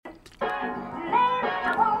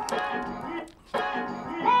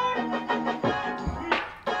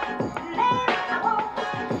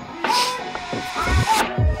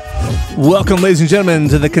Welcome, ladies and gentlemen,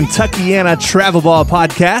 to the Kentuckiana Travel Ball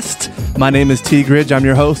Podcast. My name is T. Gridge. I'm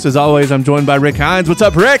your host. As always, I'm joined by Rick Hines. What's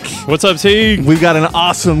up, Rick? What's up, T? We've got an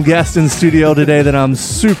awesome guest in studio today that I'm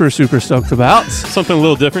super stoked about. Something a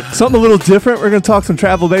little different. Something a little different. We're going to talk some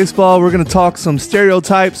travel baseball. We're going to talk some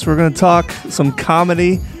stereotypes. We're going to talk some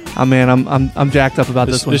comedy. Oh, man, I'm jacked up about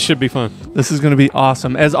this one. This should be fun. This is going to be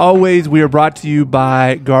awesome. As always, we are brought to you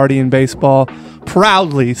by Guardian Baseball,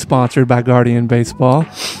 proudly sponsored by Guardian Baseball.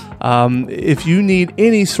 If you need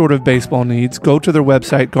any sort of baseball needs, go to their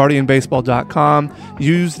website, guardianbaseball.com.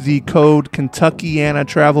 Use the code Kentuckiana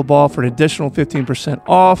Travel Ball for an additional 15%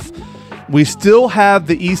 off. We still have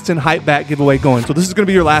the Easton Hype Bat giveaway going, so this is going to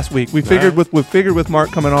be your last week. We figured with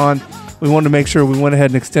Mark coming on, we wanted to make sure we went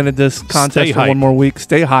ahead and extended this contest for one more week.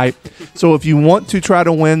 Stay hype. So if you want to try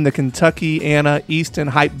to win the Kentuckiana Easton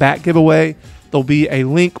Hype Bat giveaway, there'll be a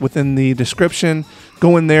link within the description.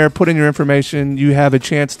 Go in there, put in your information. You have a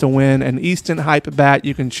chance to win an Easton Hype Bat.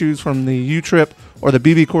 You can choose from the U-Trip or the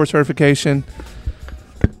BB Core certification.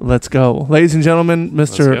 Let's go. Ladies and gentlemen,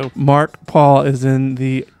 Mr. Mark Paul is in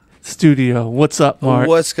the studio. What's up, Mark?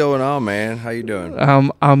 What's going on, man? How you doing?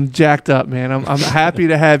 I'm jacked up, man. I'm happy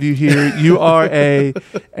to have you here. You are a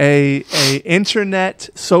internet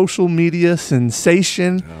social media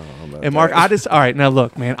sensation. And Mark, all right, now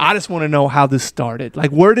look, man, I just want to know how this started. Like,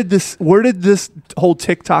 where did this whole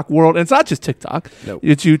TikTok world, and it's not just TikTok,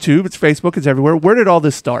 It's YouTube, it's Facebook, it's everywhere. Where did all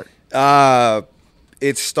this start?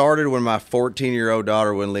 It started when my 14-year-old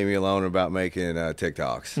daughter wouldn't leave me alone about making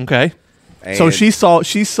TikToks. Okay. And so she saw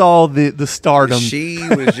the stardom. She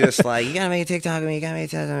was just like, you gotta make a TikTok of me,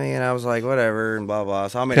 and I was like, whatever, and blah blah.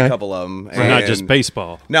 So I made a couple of them. So not just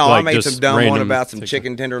baseball. No, like I made some dumb one about some TikTok.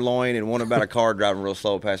 chicken tenderloin and one about a car driving real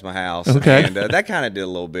slow past my house. Okay, and that kind of did a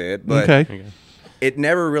little bit, but it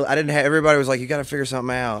never really. I didn't have. Everybody was like, you got to figure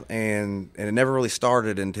something out, and it never really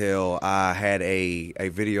started until I had a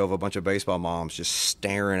video of a bunch of baseball moms just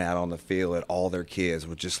staring out on the field at all their kids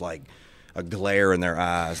with just like a glare in their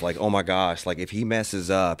eyes, like, oh my gosh, like if he messes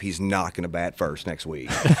up, he's not going to bat first next week.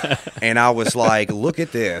 And I was like, look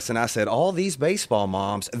at this. And I said, all these baseball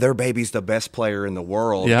moms, their baby's the best player in the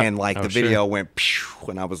world. Yep. And like the video went, pew,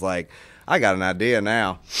 and I was like, I got an idea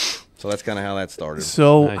now. So that's kind of how that started.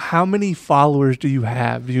 So how many followers do you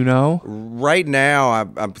have? Do you know? Right now,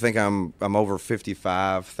 I think I'm over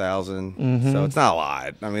 55,000. Mm-hmm. So it's not a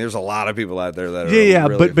lot. I mean, there's a lot of people out there that are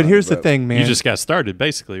really but here's the thing, man. You just got started,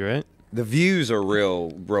 basically, right? The views are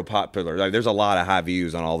real popular. Like, there's a lot of high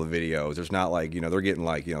views on all the videos. There's not like, they're getting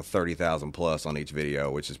like, 30,000 plus on each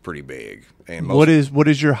video, which is pretty big. And what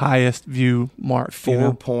is your highest view mark?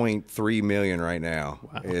 4.3 million right now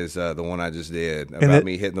is the one I just did about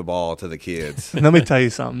me hitting the ball to the kids. Let me tell you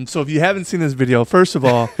something. So if you haven't seen this video, first of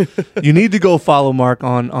all, you need to go follow Mark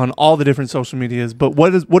on all the different social medias. But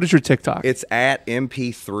what is your TikTok? It's at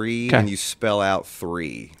MP3 and you spell out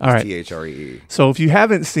 3. All right. THREE. So if you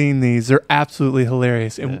haven't seen these, they're absolutely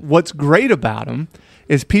hilarious. And what's great about them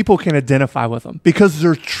is people can identify with them because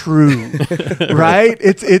they're true, right?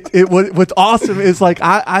 What's awesome is like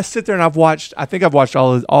I sit there and I think I've watched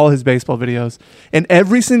all his baseball videos, and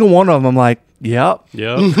every single one of them I'm like, Yep.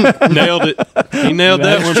 Nailed it. He nailed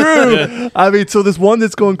that one. True. Yeah. I mean, so this one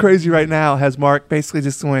that's going crazy right now has Mark basically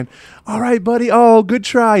just going, all right, buddy. Oh, good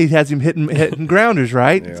try. He has him hitting grounders,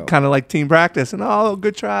 right? Yeah. It's kind of like team practice. And, oh,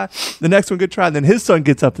 good try. The next one, good try. And then his son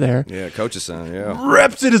gets up there. Yeah, coach's son,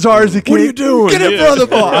 reps it as hard as he can. What are you doing? Get in front of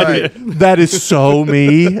the ball. Right. That is so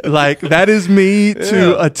me. Like, that is me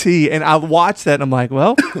to a T. And I watch that and I'm like,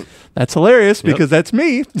 well, that's hilarious because that's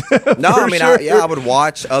me. No, I mean, I would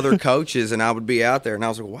watch other coaches and I would be out there and I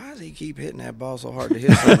was like, why does he keep hitting that ball so hard to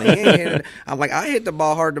his son? He ain't hitting it. I'm like, I hit the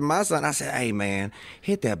ball hard to my son. I said, hey, man,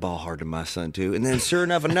 hit that ball hard to my son too. And then sure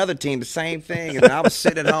enough, another team, the same thing. And I was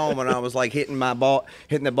sitting at home and I was like hitting the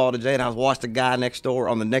ball to Jay, and I was watching the guy next door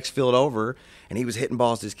on the next field over. And he was hitting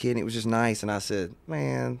balls to his kid, and it was just nice. And I said,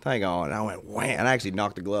 man, hang on. And I went, wham. And I actually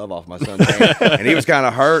knocked the glove off my son's hand. And he was kind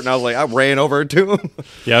of hurt. And I was like, I ran over to him.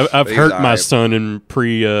 Yeah, I've hurt my son in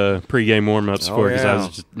pre-game warm-ups before because I was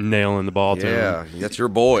just nailing the ball to him. Yeah, that's your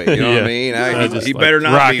boy. You know what I mean? He better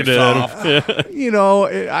not be soft. You know,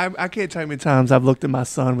 I can't tell you how many times I've looked at my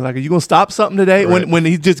son and been like, are you going to stop something today? Right. When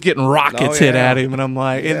he's just getting rockets hit at him. And I'm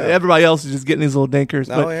like, and everybody else is just getting these little dinkers.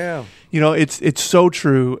 But, you know, it's so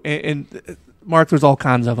true. And Mark, there's all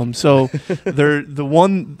kinds of them. So they're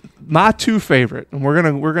my two favorite, and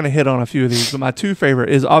we're gonna hit on a few of these, but my two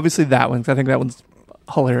favorite is obviously that one because I think that one's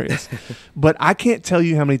hilarious. But I can't tell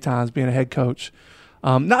you how many times being a head coach,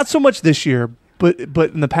 not so much this year, but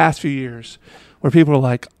in the past few years, where people are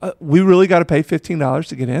like, we really got to pay $15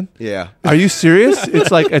 to get in? Yeah. Are you serious?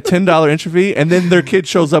 It's like a $10 entry fee, and then their kid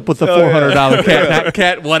shows up with a $400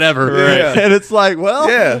 cat, whatever. Right. And it's like, well.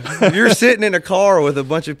 Yeah. You're sitting in a car with a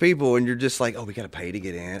bunch of people, and you're just like, oh, we got to pay to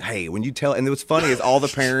get in. Hey, when you tell, and what's funny is all the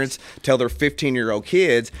parents tell their 15-year-old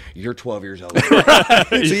kids, you're 12 years old. Right.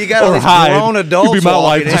 So you got all these grown adults. Be my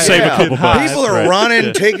wife to save a couple bucks. People are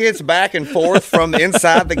running tickets back and forth from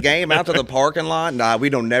inside the game out to the parking lot. Nah, we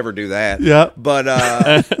don't never do that. Yeah. But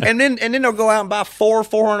and then they'll go out and buy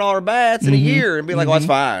 $400 bats in a year and be like, "Oh, that's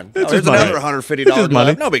fine. Oh, there's another $150 money.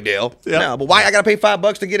 glove. No big deal. Yep. No, but why I got to pay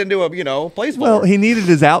 $5 to get into a place? Well, he needed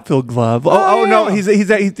his outfield glove. Oh no, he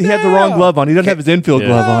had the wrong glove on. He doesn't have his infield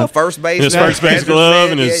glove on. First base, his first base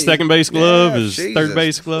glove and his second base glove, his Jesus. third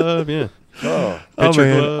base glove. Yeah. Oh Pitcher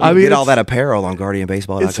man, glove. I mean, Get all that apparel on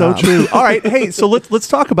GuardianBaseball.com. it's so true. All right, hey, so let's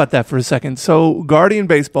talk about that for a second. So Guardian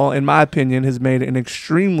Baseball, in my opinion, has made an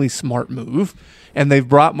extremely smart move, and they've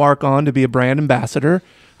brought Mark on to be a brand ambassador.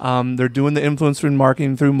 They're doing the influencer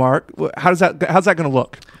marketing through Mark. How's that going to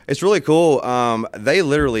look? It's really cool. They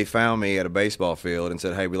literally found me at a baseball field and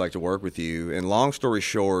said, "Hey, we'd like to work with you." And long story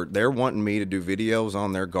short, they're wanting me to do videos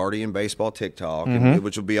on their Guardian Baseball TikTok,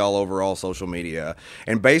 which will be all over all social media.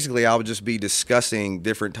 And basically, I would just be discussing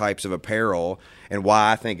different types of apparel and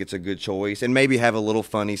why I think it's a good choice, and maybe have a little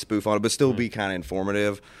funny spoof on it, but still be kind of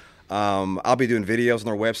informative. I'll be doing videos on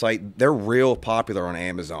their website. They're real popular on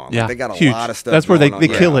Amazon. Yeah, they got a huge. lot of stuff. That's where they going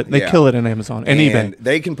on. kill it. They Yeah. kill it in Amazon and eBay.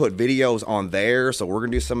 They can put videos on there, so we're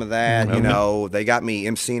gonna do some of that. You know, they got me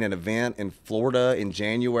emceeing an event in Florida in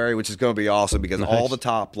January, which is gonna be awesome because all the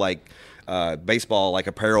top baseball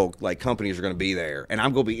apparel companies are gonna be there, and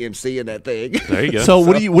I'm gonna be emceeing that thing. There you go. So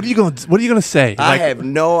what are you gonna say? I have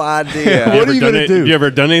no idea. What are you gonna do? Have you ever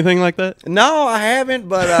done anything like that? No, I haven't,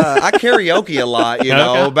 but I karaoke a lot, you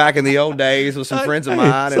know, Okay. back in the old days with some friends of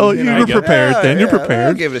mine. So and, you were prepared then. You're prepared.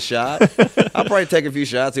 I'll give it a shot. I'll probably take a few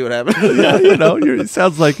shots, see what happens. Yeah, it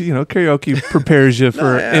sounds like karaoke prepares you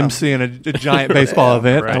for emceeing a giant baseball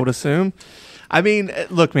event. right. I would assume. I mean,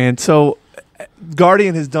 look, man. So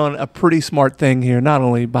Guardian has done a pretty smart thing here, not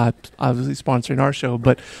only by obviously sponsoring our show,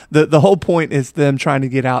 but the whole point is them trying to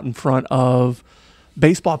get out in front of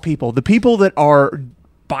baseball people, the people that are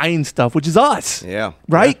buying stuff, which is us. Yeah.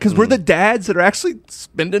 Right? Because we're the dads that are actually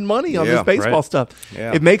spending money on this baseball right. stuff.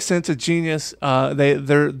 Yeah. It makes sense. It's genius.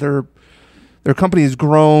 Their company has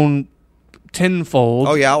grown tenfold.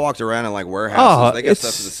 Oh yeah, I walked around in warehouses. They got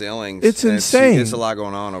stuff to the ceilings. It's insane. It's a lot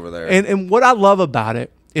going on over there. And what I love about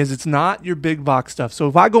it is it's not your big box stuff. So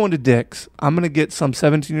if I go into Dick's, I'm going to get some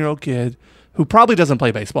 17-year-old kid who probably doesn't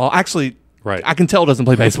play baseball. Actually, Right. I can tell doesn't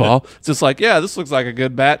play baseball. It's just like, yeah, this looks like a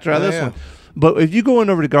good bat. Try this one. But if you go in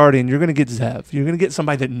over to Guardian, you're going to get Zev. You're going to get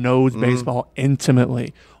somebody that knows baseball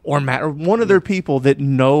intimately, or Matt, or one of their people that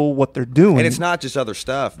know what they're doing. And it's not just other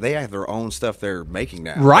stuff. They have their own stuff they're making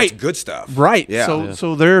now. Right. It's good stuff. Right. Yeah.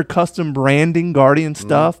 So they're custom branding Guardian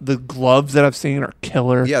stuff. The gloves that I've seen are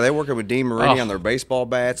killer. Yeah, they're working with Dean Marini Oh. on their baseball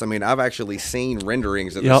bats. I mean, I've actually seen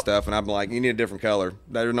renderings of Yep. this stuff, and I'm like, you need a different color.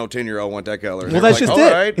 There's no 10-year-old want that color. Well, that's just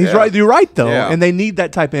it. He's right. You're right, though. Yeah. And they need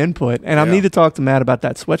that type of input. And I Yeah. need to talk to Matt about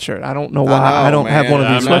that sweatshirt. I don't know why I know, I don't have man. one of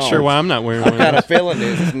I'm these not sweatshirts. sure why I'm not wearing one. I got a feeling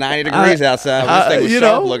this. It's 90 degrees outside. This thing was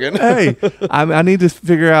sharp looking. Hey, I need to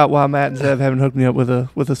figure out why Matt and Zev haven't hooked me up with a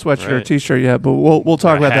sweatshirt or Right. T-shirt yet. But we'll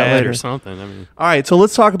talk about that Hat later. or something. I mean, All right, so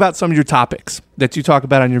let's talk about some of your topics that you talk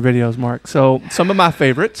about on your videos, Mark. So some of my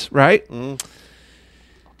favorites, right? One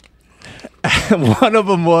of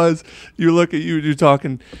them was you're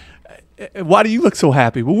talking. Why do you look so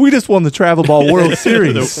happy? Well, we just won the Travel Ball World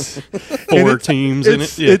Series. four teams in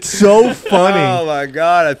it. Yeah. It's so funny. Oh my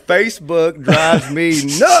God! Facebook drives me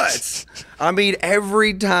nuts. I mean,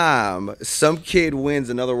 every time some kid wins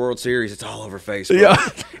another World Series, it's all over Facebook. Yeah.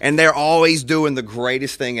 And they're always doing the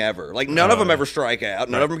greatest thing ever. Like, none of them ever strike out.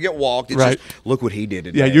 None of them get walked. It's Right. just, look what he did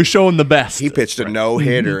today. Yeah, you're showing the best. He pitched a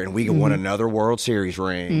no-hitter, and we won another World Series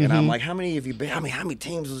ring. And I'm like, how many have you been? I mean, how many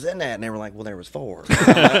teams was in that? And they were like, well, there was 4. I'm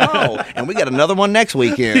like, oh, and we got another one next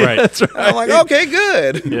weekend. Right. That's right. I'm like, okay,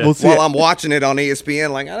 good. We'll see While it. I'm watching it on ESPN,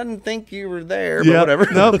 like, I didn't think you were there, but Yeah. whatever.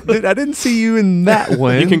 No, dude, I didn't see you in that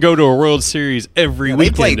one. You can go to a World Series every They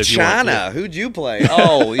weekend played if you want to. China. Who'd you play?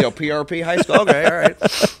 Oh, PRP High School. Okay, all right.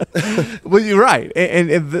 Well, you're right.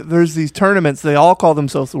 And there's these tournaments. They all call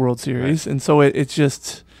themselves the World Series, and so it's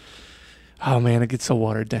just, oh man, it gets so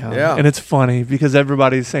watered down. Yeah. And it's funny because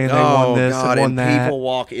everybody's saying they won this God, and won that. people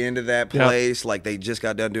walk into that place like they just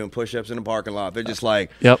got done doing push-ups in the parking lot. They're just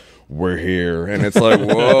like, Yep. we're here. And it's like,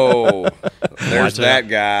 whoa, there's that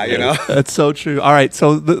guy, you know? That's so true. All right,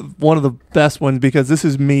 so one of the best ones, because this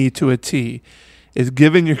is me to a T, is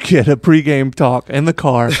giving your kid a pregame talk in the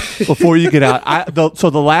car before you get out. So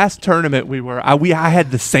the last tournament I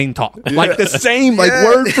had the same talk, like the same, like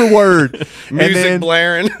word for word, music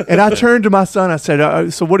blaring. And I turned to my son. I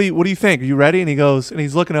said, "So what do you think? Are you ready?" And he goes, and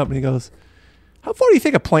he's looking up, and he goes, "How far do you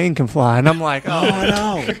think a plane can fly?" And I'm like, "Oh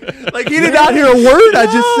no!" Like he did not hear a word I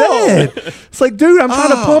just said. It's like, dude, I'm trying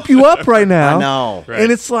to pump you up right now. I know, right.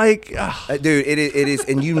 And it's like, dude, it is,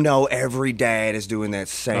 and every dad is doing that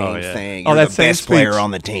same thing. You're that the best speech. Player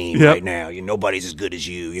on the team right now. Nobody's as good as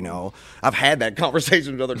you. I've had that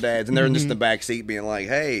conversation with other dads, and they're just in the back seat being like,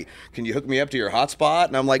 "Hey, can you hook me up to your hotspot?"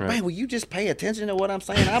 And I'm like, "Man, will you just pay attention to what I'm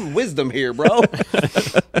saying? I'm wisdom here, bro."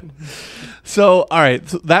 So, all right,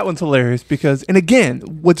 so that one's hilarious because, and again,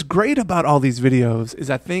 what's great about all these videos is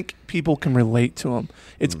I think people can relate to them.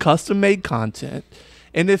 It's custom-made content,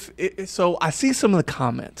 and so I see some of the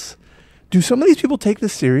comments. Do some of these people take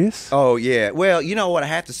this serious? Oh, yeah. Well, you know what I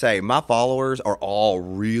have to say? My followers are all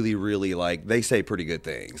really, really, they say pretty good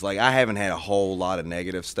things. Like, I haven't had a whole lot of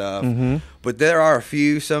negative stuff. Mm-hmm. But there are a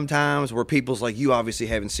few sometimes where people's like, you obviously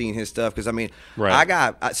haven't seen his stuff. Because, I mean,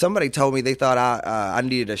 somebody told me they thought I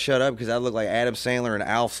needed to shut up because I look like Adam Sandler and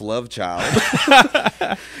Alf's love child.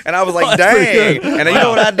 And I was like, dang. And you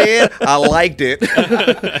know what I did? I liked it.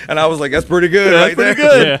 And I was like, that's pretty good right there. Pretty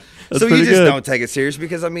good. Yeah. So you just don't take it serious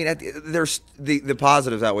because, I mean, there's the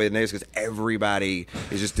positives outweigh the negatives because everybody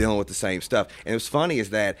is just dealing with the same stuff. And what's funny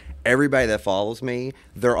is that everybody that follows me,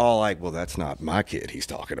 they're all like, well, that's not my kid he's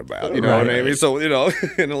talking about. You know what I mean? So,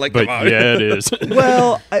 and like, but yeah, it is.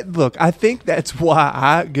 Well, look, I think that's why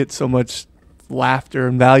I get so much laughter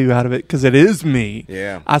and value out of it because it is me.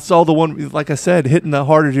 Yeah. I saw the one, like I said, hitting the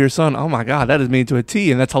harder to your son. Oh, my God, that is me to a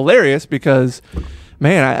T. And that's hilarious because –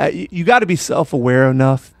 man, you got to be self-aware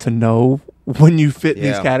enough to know when you fit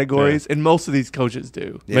these categories, and most of these coaches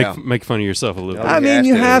do. Yeah. Make fun of yourself a little bit. I mean,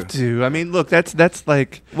 you have to. I mean, look, that's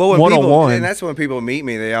like one-on-one. And that's when people meet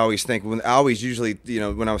me, they always think, when I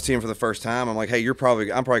see them for the first time, I'm like, hey, I'm probably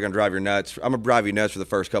going to drive you nuts. I'm going to drive you nuts for the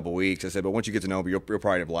first couple of weeks. I said, but once you get to know me, you'll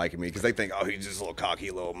probably end up liking me because they think, oh, he's just a little cocky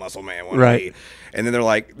little muscle man. Right. And then they're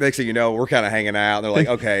like, next thing you know, we're kind of hanging out. And they're like,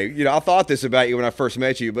 okay, I thought this about you when I first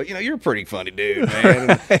met you, but, you're a pretty funny dude,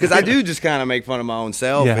 man. Because I do just kind of make fun of my own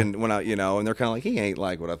self. Yeah. And when and they're kind of like, he ain't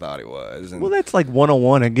like what I thought he was. And, well, that's like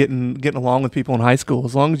 101 and getting along with people in high school.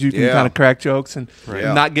 As long as you can kind of crack jokes and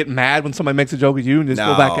not get mad when somebody makes a joke at you and just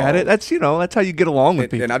go back at it. That's that's how you get along with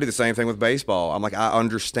people. And I do the same thing with baseball. I'm like, I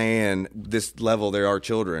understand this level. There are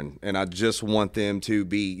children, and I just want them to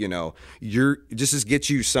be, just get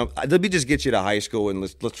you some. Let me just get you to high school and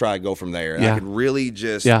let's try to go from there. And I can really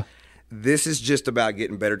just. Yeah. This is just about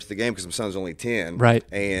getting better to the game because my son's only 10. Right.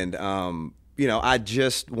 And I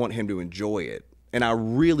just want him to enjoy it. And I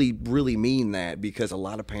really, really mean that because a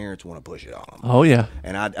lot of parents want to push it on them. Oh, yeah.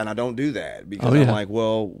 And I don't do that because I'm like,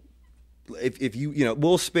 well, if you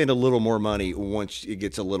we'll spend a little more money once it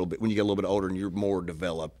gets when you get a little bit older and you're more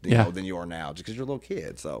developed than you are now just because you're a little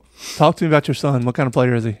kid. So talk to me about your son. What kind of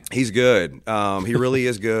player is he? He's good. He really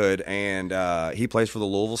is good. And he plays for the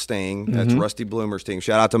Louisville Sting. That's Rusty Bloomer's team.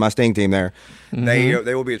 Shout out to my Sting team there. Mm-hmm.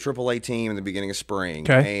 They will be a AAA team in the beginning of spring.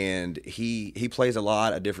 Okay. And he plays a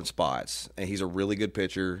lot of different spots. And he's a really good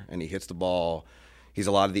pitcher and he hits the ball. He's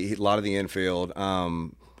a lot of the infield.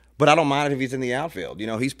 But I don't mind if he's in the outfield.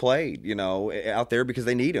 He's played, out there because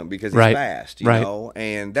they need him because he's fast, you know.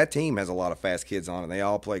 And that team has a lot of fast kids on it. They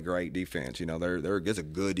all play great defense. It's a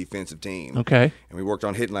good defensive team. Okay. And we worked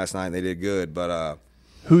on hitting last night and they did good. But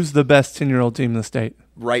who's the best 10-year-old team in the state?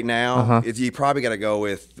 Right now, you probably got to go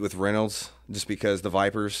with Reynolds just because the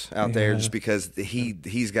Vipers out there, just because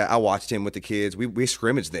he's got. I watched him with the kids. We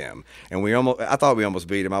scrimmaged them, and I thought we almost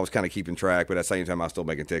beat him. I was kind of keeping track, but at the same time, I was still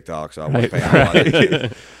making TikToks, so I wasn't paying a lot of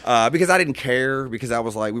kids. Because I didn't care because I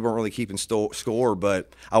was like, we weren't really keeping score,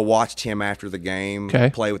 but I watched him after the game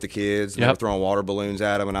play with the kids. They were throwing water balloons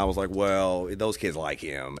at him, and I was like, well, those kids like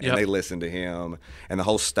him, and they listen to him, and the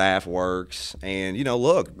whole staff works. And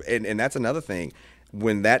look, and that's another thing.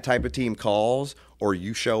 When that type of team calls or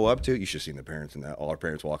you show up to it, you should have seen the parents and all our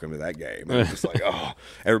parents walking to that game. And it's just like, oh,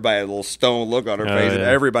 everybody had a little stone look on their face. And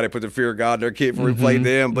everybody put the fear of God in their kid before we played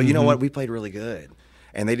them. But you know what? We played really good.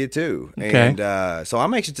 And they did too. Okay. And so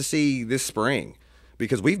I'm anxious to see this spring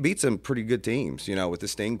because we've beat some pretty good teams, with the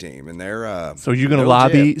Sting team. And they're so you're going to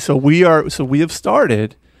lobby. So we have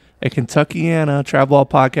started a Kentuckiana Travel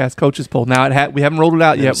Ball Podcast coaches poll. Now we haven't rolled it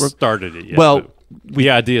out yet. We're started it yet. Well, the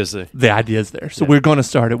idea is there. The idea is there. So we're going to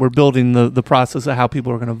start it. We're building the process of how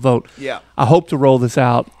people are going to vote. Yeah. I hope to roll this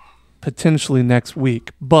out potentially next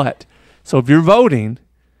week. But so if you're voting,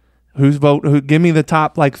 Give me the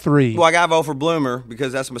top like 3. Well, I got to vote for Bloomer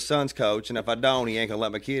because that's my son's coach, and if I don't, he ain't gonna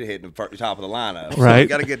let my kid hit the top of the lineup. So Right.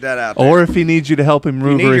 got to get that out there. Or if he needs you to help him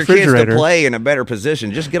move you a need your kids refrigerator. to play in a better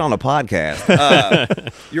position. Just get on a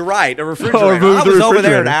podcast. You're right. A refrigerator. move I the was over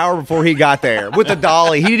there refrigerator. an hour before he got there with the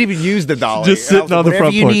dolly. He didn't even use the dolly. Just sitting on the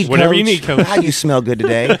front porch. Whatever you need, Coach. How do you smell good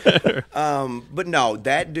today? But no,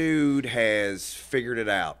 that dude has figured it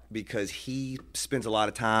out because he spends a lot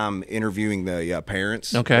of time interviewing the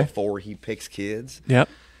parents before he picks kids. Yep.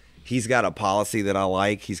 He's got a policy that I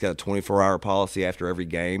like. He's got a 24-hour policy after every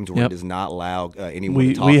game to where he does not allow anyone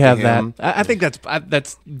to talk We have to him. that. I think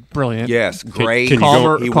that's brilliant. Yes, grades. can you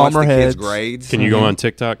go- he calmer wants the heads. kids' grades. Can you go on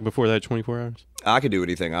TikTok before that 24 hours? I can do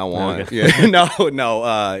anything I want. Okay. Yeah,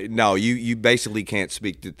 no. You basically can't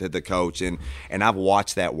speak to the coach, and I've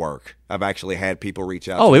watched that work. I've actually had people reach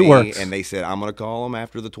out to it me, works. and they said I'm going to call him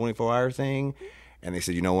after the 24-hour thing, and they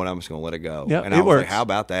said, you know what, I'm just going to let it go. Yep, and it I was works. like, how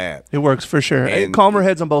about that? It works for sure. And- Calmer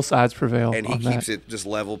heads on both sides prevail. And he on keeps that. it just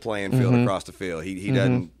level playing field across the field. He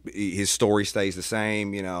doesn't. His story stays the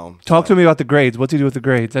same. Talk to me about the grades. What's he do with the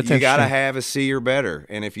grades? That's You got to interesting. have a C or better,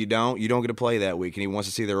 and if you don't get to play that week. And he wants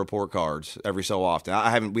to see their report cards every so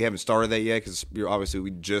often. We haven't started that yet because obviously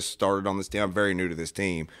we just started on this team. I'm very new to this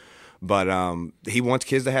team, but he wants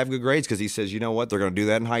kids to have good grades because he says, you know what, they're going to do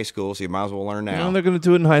that in high school, so you might as well learn now. They're going to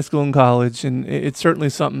do it in high school and college, and it's certainly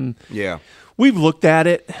something. Yeah. We've looked at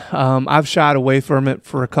it. I've shied away from it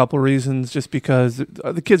for a couple reasons, just because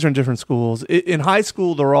the kids are in different schools. In high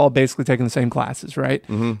school, they're all basically taking the same classes, right?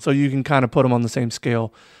 Mm-hmm. So you can kind of put them on the same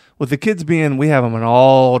scale. With the kids we have them in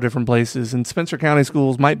all different places, and Spencer County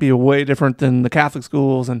schools might be way different than the Catholic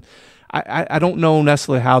schools, and I don't know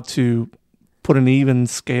necessarily how to put an even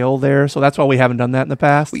scale there. So that's why we haven't done that in the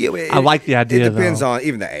past. Well, I like the idea. It depends though. on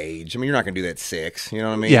even the age. I mean, you're not going to do that at 6. You know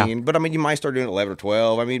what I mean? Yeah. But I mean, you might start doing it at 11 or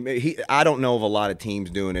 12. I mean, I don't know of a lot of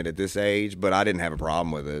teams doing it at this age, but I didn't have a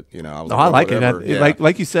problem with it. I was I like whatever. it. Yeah.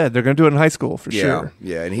 Like you said, they're going to do it in high school for Yeah, sure.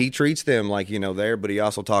 yeah, and he treats them like there, but he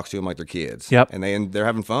also talks to them like they're kids. Yep. and they're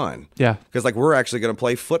having fun. Yeah. because like we're actually going to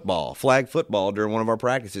play flag football during one of our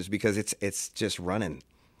practices because it's just running.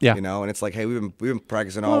 Yeah. and it's like, hey, we've been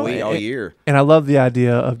practicing all year. And I love the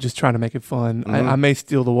idea of just trying to make it fun. I may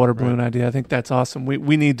steal the water balloon idea. I think that's awesome.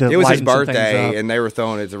 We need to. It was his lighten some things birthday, up. and they were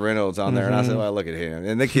throwing it to Reynolds on there, and I said, "Well, look at him."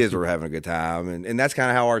 And the kids were having a good time, and that's kind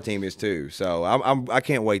of how our team is too. So I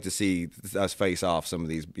can't wait to see us face off some of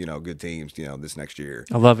these good teams this next year.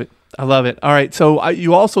 I love it. All right, so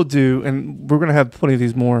you also do, and we're going to have plenty of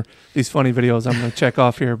these funny videos I'm going to check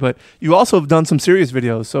off here, but you also have done some serious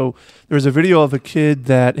videos. So there's a video of a kid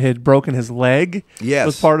that had broken his leg. Yes.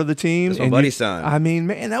 Was part of the team. That's my buddy's son. I mean,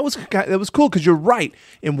 man, that was cool because you're right.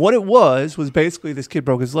 And what it was basically this kid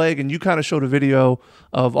broke his leg, and you kind of showed a video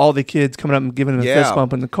of all the kids coming up and giving him a fist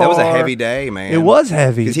bump in the car. That was a heavy day, man. It was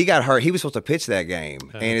heavy. Because he got hurt. He was supposed to pitch that game,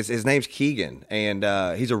 and his name's Keegan, and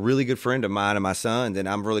he's a really good friend of mine and my son's, and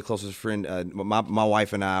I'm really close with friend. My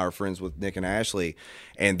wife and I are friends with Nick and Ashley,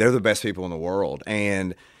 and they're the best people in the world.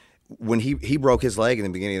 And when he broke his leg in the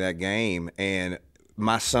beginning of that game, and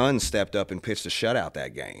my son stepped up and pitched a shutout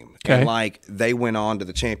that game, Okay. and they went on to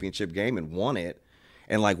the championship game and won it.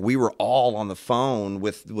 And we were all on the phone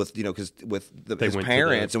with because his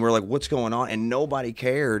parents, and we're like, what's going on? And nobody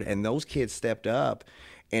cared. And those kids stepped up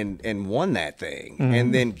and won that thing. Mm-hmm.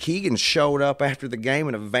 And then Keegan showed up after the game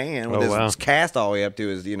in a van with his cast all the way up to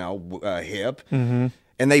his hip. Mm-hmm.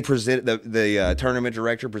 And they presented the tournament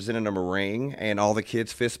director presented him a ring, and all the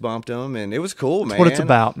kids fist bumped him, and it was cool, man. That's what it's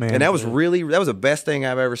about, man. And that was the best thing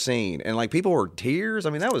I've ever seen. And people were tears.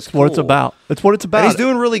 I mean, that was cool. what it's about. That's what it's about. And he's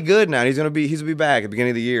doing really good now. He's gonna be back at the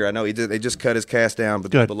beginning of the year. I know they just cut his cast down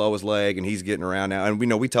below his leg, and he's getting around now. And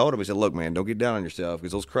we told him, we said, look, man, don't get down on yourself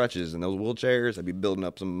because those crutches and those wheelchairs, they'll be building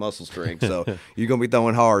up some muscle strength. So you're gonna be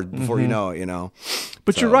throwing hard before you know it.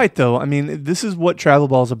 But you're right, though. I mean, this is what travel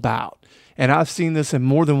ball is about. And I've seen this in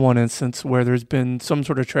more than one instance where there's been some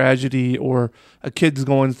sort of tragedy or a kid's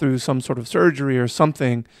going through some sort of surgery or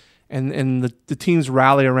something, and the teams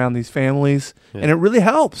rally around these families, and it really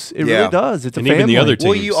helps. It really does. It's and a family. even the other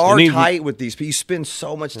Well, teams. you are And even- tight with these people. You spend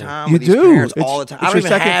so much time You with these do. parents It's- all the time. it's I don't your even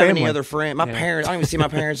second have any family. other friends. My parents, I don't even see my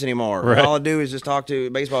parents anymore. Right. All I do is just talk to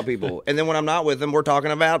baseball people. And then when I'm not with them, we're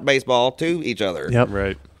talking about baseball to each other. Yep.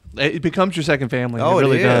 Right. It becomes your second family. Oh, it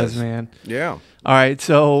really it does, is. man. Yeah. All right,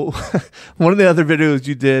 so one of the other videos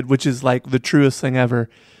you did, which is like the truest thing ever,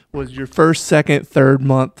 was your first, second, third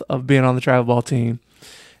month of being on the travel ball team.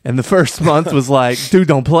 And the first month was like, dude,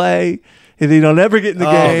 don't play. And you don't ever get in the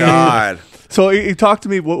game. Oh, God. So you talk to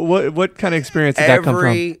me, what kind of experience did that come from?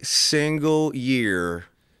 Every single year,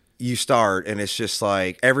 you start, and it's just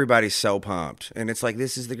like everybody's so pumped, and it's like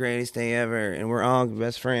this is the greatest day ever, and we're all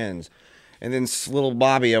best friends. And then little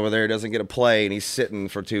Bobby over there doesn't get a play, and he's sitting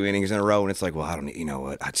for 2 innings in a row, and it's like, well, I don't, you know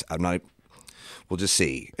what? I'm not. We'll just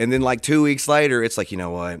see. And then like 2 weeks later, it's like, you know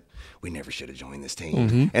what? We never should have joined this team.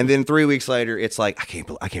 Mm-hmm. And then 3 weeks later, it's like, I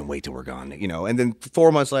can't wait till we're gone. You know. And then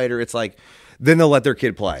 4 months later, it's like, then they'll let their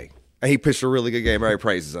kid play. And he pitched a really good game. Everybody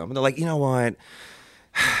praises him, and they're like, you know what?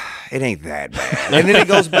 It ain't that bad. And then it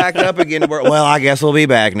goes back up again where, well, I guess we'll be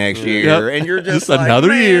back next year. Yep. And you're just like,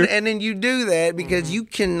 another year. And then you do that because you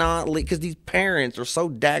cannot, because these parents are so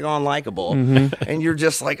daggone likable. Mm-hmm. And you're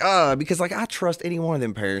just like, because like I trust any one of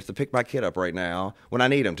them parents to pick my kid up right now when I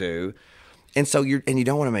need them to. And so you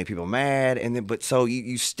don't want to make people mad. And then, but so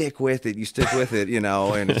you stick with it, you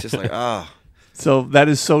know, and it's just like, So that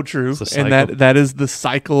is so true, and that is the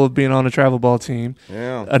cycle of being on a travel ball team.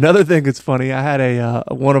 Yeah. Another thing that's funny, I had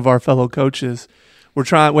one of our fellow coaches. We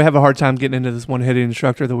have a hard time getting into this one hitting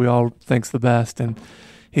instructor that we all think's the best, and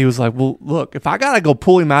he was like, "Well, look, if I gotta go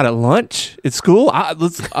pull him out at lunch at school, all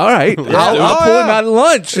right, I'll pull him out at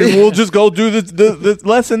lunch, and we'll just go do the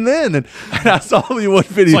lesson then." And I saw you one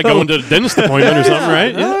video. It's like going to a dentist appointment or something,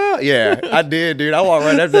 right? Yeah, I did, dude. I walked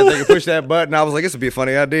right after that thing and pushed that button. I was like, this would be a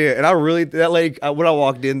funny idea. And that lady, when I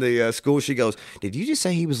walked into school, she goes, "Did you just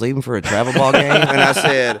say he was leaving for a travel ball game?" And I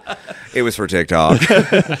said, "It was for TikTok."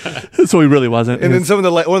 So he really wasn't. And then one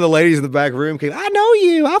of the ladies in the back room came, "I know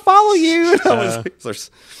you. I follow you." And I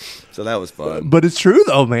was so that was fun. But it's true,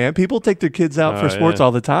 though, man. People take their kids out for sports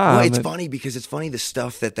all the time. Well, it's funny because it's funny the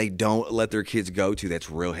stuff that they don't let their kids go to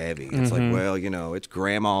that's real heavy. It's like, well, you know, it's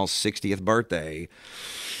grandma's 60th birthday.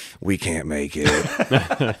 We can't make it.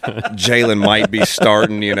 Jalen might be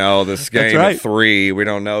starting, you know, this game at 3. We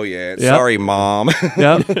don't know yet. Yep. Sorry, Mom.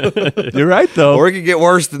 Yep. You're right, though. Or it could get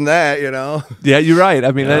worse than that, you know. Yeah, you're right.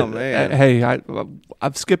 I mean, hey,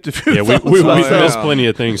 I've skipped a few. Yeah, we've missed plenty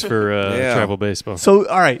of things for travel baseball. So,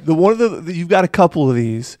 all right, you've got a couple of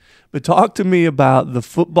these. But talk to me about the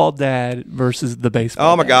football dad versus the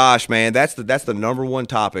baseball. Oh my dad. gosh, man, that's the number one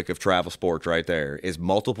topic of travel sports right there is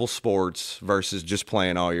multiple sports versus just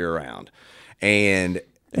playing all year round. And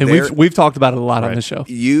we've talked about it a lot on this show.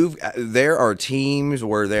 There are teams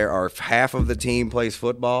where half of the team plays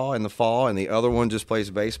football in the fall and the other one just plays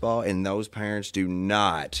baseball, and those parents do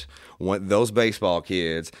not want those baseball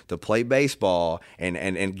kids to play baseball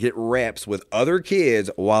and get reps with other kids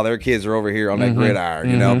while their kids are over here on that gridiron,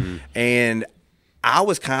 you know? And I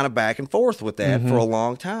was kind of back and forth with that for a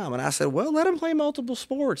long time. And I said, well, let them play multiple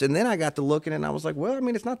sports. And then I got to looking and I was like, well, I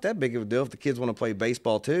mean, it's not that big of a deal if the kids want to play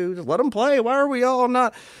baseball too. Just let them play. Why are we all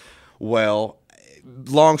not? Well,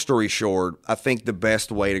 long story short, I think the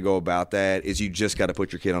best way to go about that is you just got to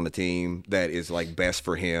put your kid on the team that is like best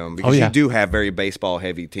for him, because you do have very baseball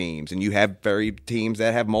heavy teams and you have very teams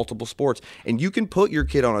that have multiple sports, and you can put your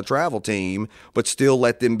kid on a travel team but still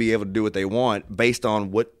let them be able to do what they want based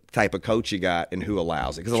on what type of coach you got and who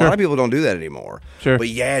allows it, because a lot of people don't do that anymore. Sure. But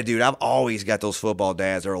yeah, dude, I've always got those football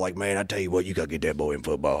dads that are like, man, I tell you what, you got to get that boy in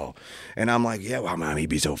football. And I'm like, yeah, well, man, he'd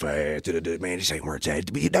be so fast. Man, this ain't where it's at.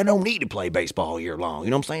 They don't need to play baseball all year long. You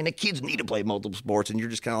know what I'm saying? The kids need to play multiple sports, and you're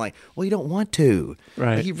just kind of like, well, you don't want to.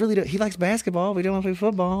 Right. Like, he really don't. He likes basketball, but he don't want to play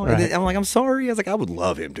football. Right. And then I'm like, I'm sorry. I was like, I would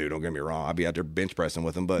love him to. Don't get me wrong. I'd be out there bench pressing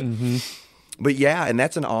with him, but. But yeah, and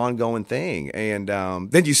that's an ongoing thing. And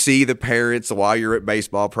then you see the parents while you're at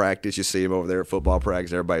baseball practice. You see them over there at football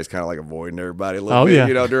practice. Everybody's kind of like avoiding everybody a little bit,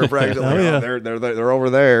 you know, during practice. They're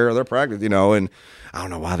over there, they're practicing, you know. And I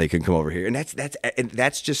don't know why they couldn't come over here. And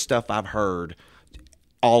that's just stuff I've heard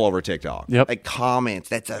all over TikTok. Yep. Like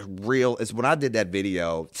comments. It's when I did that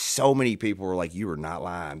video, so many people were like, "You are not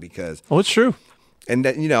lying," because it's true. And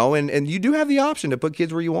that, you know, and you do have the option to put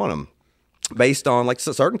kids where you want them. Based on, like,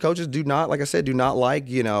 certain coaches do not like,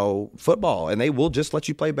 you know, football, and they will just let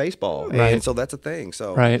you play baseball. Right. And so that's a thing.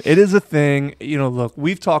 So right. It is a thing. You know, look,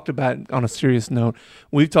 we've talked about, on a serious note,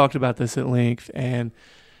 we've talked about this at length, and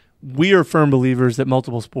we are firm believers that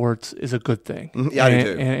multiple sports is a good thing. Yeah, I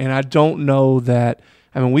do too. And I don't know that,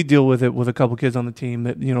 I mean, we deal with it with a couple kids on the team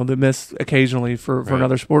that, you know, that miss occasionally for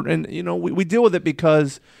another sport. And, you know, we deal with it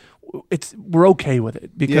because we're okay with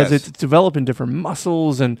it, because it's developing different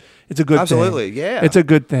muscles, and it's a good thing. Absolutely, yeah. It's a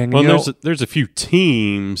good thing. Well, there's a few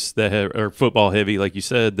teams that are football heavy, like you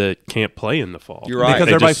said, that can't play in the fall. You're right. Because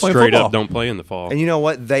they everybody's just playing straight football. up don't play in the fall. And you know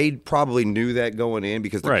what? They probably knew that going in,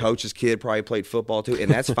 because the coach's kid probably played football too, and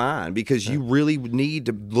that's fine, because you really need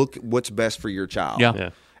to look what's best for your child.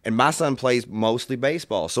 Yeah. And my son plays mostly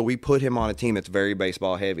baseball, so we put him on a team that's very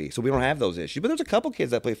baseball heavy. So we don't have those issues. But there's a couple kids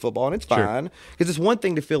that play football, and it's fine. Because it's one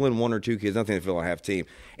thing to fill in one or two kids, nothing to fill in half team.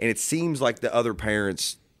 And it seems like the other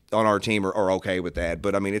parents on our team are okay with that.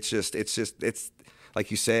 But I mean, it's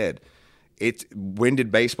like you said. When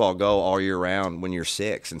did baseball go all year round when you're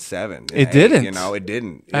 6 and 7? And it didn't. It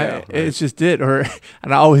didn't. Yeah, it just did. And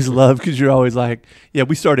I always love because you're always like, yeah,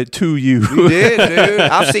 we started 2U. We did, dude.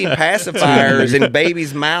 I've seen pacifiers in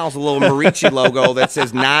babies' mouths, a little Marici logo that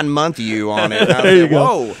says 9-month you on it. There you go.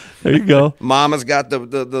 Whoa. There you go. Mama's got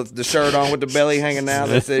the shirt on with the belly hanging out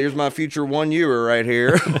that said, here's my future 1-U'er right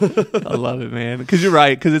here. I love it, man. Because you're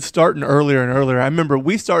right. Because it's starting earlier and earlier. I remember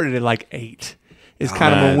we started at like 8. It's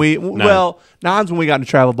kind of when 9's when we got into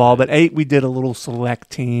travel ball, but 8 we did a little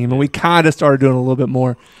select team, and we kind of started doing a little bit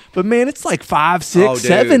more. But man, it's like 5, 6,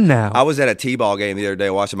 7 now. I was at a t-ball game the other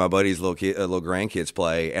day watching my buddies' little grandkids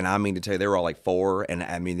play, and I mean to tell you, they were all like 4, and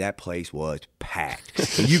I mean that place was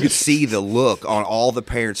packed. You could see the look on all the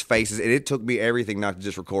parents' faces, and it took me everything not to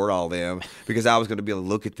just record all of them because I was going to be able to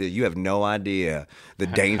look at you have no idea the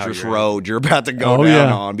dangerous road you're about to go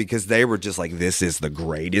down on, because they were just like, this is the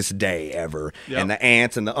greatest day ever. Yep. And the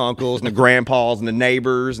aunts and the uncles and the grandpas and the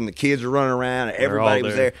neighbors and the kids were running around, and everybody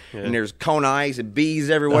was there. Yeah. And there's cone ice and bees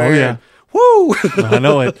everywhere. Oh, yeah. Woo! I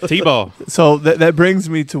know it. T-ball. So that brings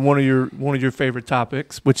me to one of your favorite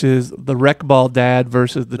topics, which is the rec ball dad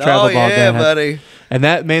versus the travel ball dad. Yeah, buddy. And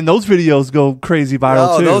that, man, those videos go crazy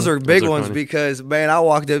viral too. Those are big ones funny. Because, man, I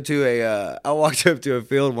walked up to a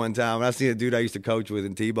field one time and I seen a dude I used to coach with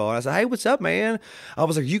in T-ball, and I said, "Hey, what's up, man?" I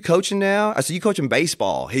was like, "You coaching now?" I said, "You coaching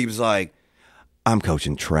baseball?" He was like, "I'm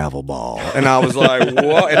coaching travel ball." And I was like,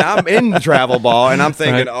 what? And I'm in travel ball, and I'm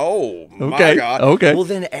thinking, oh, my God. Okay. Well,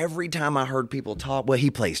 then every time I heard people talk, well, he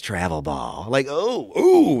plays travel ball. Like,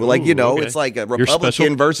 it's like a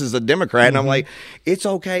Republican versus a Democrat. And I'm like, it's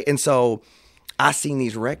okay. And so I seen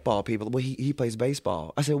these rec ball people. Well, he plays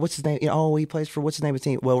baseball. I said, what's his name? He plays for, what's his name of the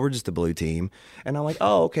team? Well, we're just the blue team. And I'm like,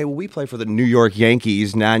 oh, okay. Well, we play for the New York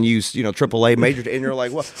Yankees, 9U, AAA major. And you're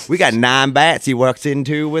like, well, we got 9 bats he walks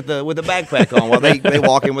into with a backpack on. Well, they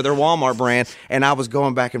walk in with their Walmart brand. And I was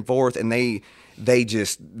going back and forth, and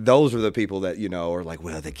those are the people that, are like,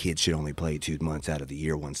 well, the kids should only play 2 months out of the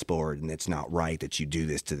year one sport, and it's not right that you do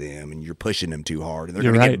this to them, and you're pushing them too hard, and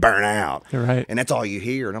they're going to get burnt out. You're right. And that's all you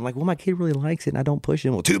hear. And I'm like, well, my kid really likes it, and I don't push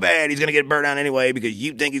him. Well, too bad. He's going to get burnt out anyway because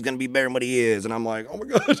you think he's going to be better than what he is. And I'm like, oh, my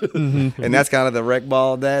God. Mm-hmm. And that's kind of the rec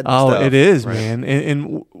ball dad stuff. Oh, it is, right, man.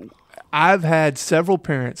 And I've had several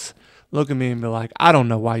parents look at me and be like, I don't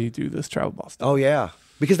know why you do this travel ball stuff. Oh, yeah.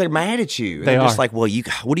 Because they're mad at you. They're just like, well,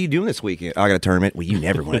 what are you doing this weekend? I got a tournament. Well, you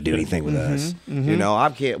never want to do anything with us. Mm-hmm. I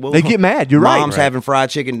can't. Well, they get mad. You're right. Mom's having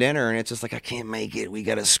fried chicken dinner, and it's just like, I can't make it. We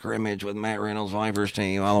got a scrimmage with Matt Reynolds' Vipers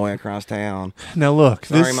team all the way across town. Now, look.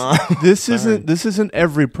 Sorry, Mom. This isn't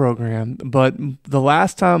every program, but the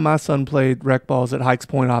last time my son played rec balls at Hikes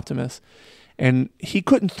Point Optimus, and he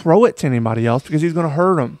couldn't throw it to anybody else because he's going to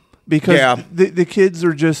hurt him. Because the kids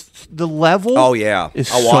are just, the level. Oh, yeah.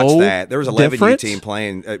 I watched that. There was an 11U team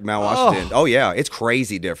playing at Mount Washington. Oh, yeah. It's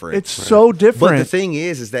crazy different. It's so different. But the thing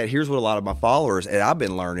is that here's what a lot of my followers, and I've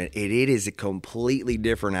been learning, it is completely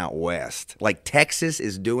different out west. Like Texas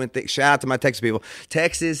is doing things. Shout out to my Texas people.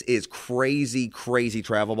 Texas is crazy, crazy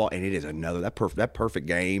travel ball, and it is that perfect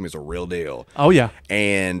game is a real deal. Oh, yeah.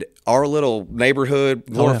 And our little neighborhood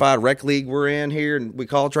glorified rec league we're in here, and we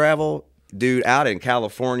call travel. Dude, out in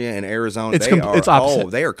California and Arizona, it's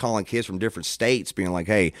opposite. They are calling kids from different states, being like,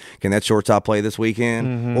 "Hey, can that shortstop play this weekend?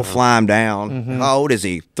 Mm-hmm. We'll fly him down." Mm-hmm. How old is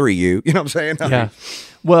he? 3U. You know what I'm saying? Yeah.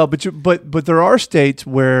 Well, but there are states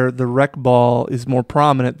where the rec ball is more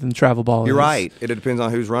prominent than travel ball. You're right. It depends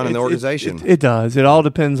on who's running the organization. It does. It all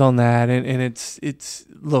depends on that, and it's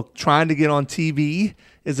look, trying to get on TV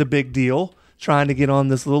is a big deal. Trying to get on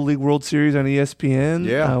this Little League World Series on ESPN.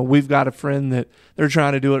 Yeah. We've got a friend that they're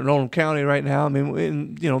trying to do it in Oldham County right now. I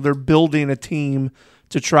mean, they're building a team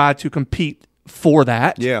to try to compete for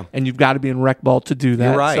that. Yeah. And you've got to be in rec ball to do that.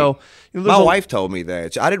 You're right. So my wife told me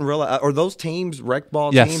that. I didn't realize. Are those teams rec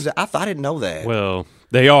ball teams? I didn't know that. Well,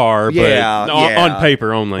 they are, but on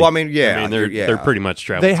paper only. Well, I mean, they're pretty much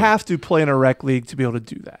travel. They have to play in a rec league to be able to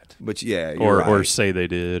do that. But or say they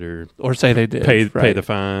did, or say they did, pay the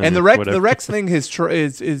fine. And the rec thing is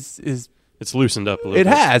it's loosened up a little. It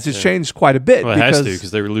has. It's changed quite a bit. Well, it has to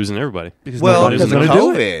because they were losing everybody. Because of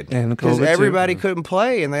COVID. Because everybody couldn't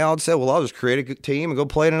play, and they all said, "Well, I'll just create a team and go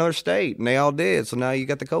play in another state," and they all did. So now you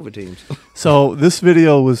got the COVID teams. So this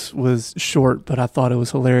video was short, but I thought it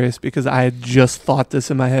was hilarious because I had just thought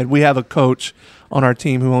this in my head. We have a coach on our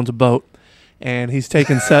team who owns a boat. And he's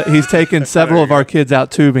taken several of our kids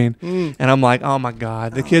out tubing, and I'm like, oh my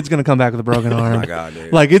God, the kid's gonna come back with a broken arm. Oh my God,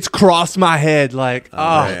 dude! Like it's crossed my head, like,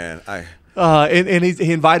 man, And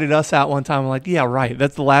he invited us out one time. I'm like, yeah, right.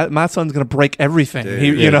 That's the last. My son's going to break everything.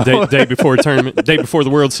 Day before tournament, day before the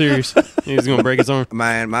World Series, he's going to break his arm.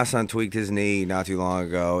 Man, my son tweaked his knee not too long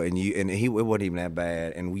ago, and it wasn't even that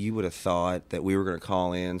bad. And you would have thought that we were going to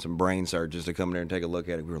call in some brain surgeons to come in there and take a look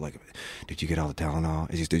at it. We were like, "Did you get all the Tylenol?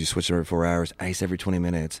 Did you switch every 4 hours? Ice every 20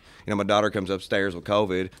 minutes?" My daughter comes upstairs with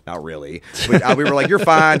COVID. Not really, but we were like, "You're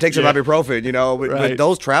fine. Take some ibuprofen." But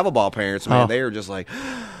those travel ball parents, man, they are just like.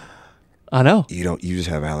 I know. You just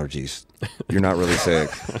have allergies. You're not really sick.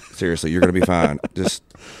 Seriously, you're going to be fine. Just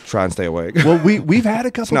try and stay awake. Well, we've had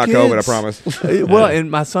a couple It's not kids. COVID, I promise. Well, and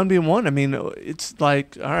my son being one, I mean, it's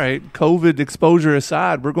like, all right, COVID exposure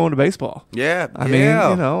aside, we're going to baseball. Yeah. I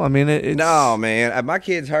mean, it's... No, man. My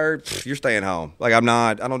kid's hurt. You're staying home. Like, I'm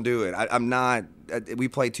not. I don't do it. I'm not. We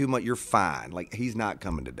play too much. You're fine. Like, he's not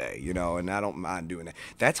coming today, and I don't mind doing that.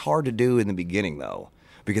 That's hard to do in the beginning, though.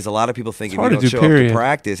 Because a lot of people think if you don't show up to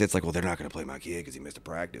practice, it's like, well, they're not going to play my kid because he missed a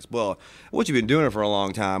practice. Well, once you've been doing it for a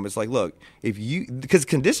long time, it's like, look, because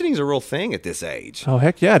conditioning is a real thing at this age. Oh,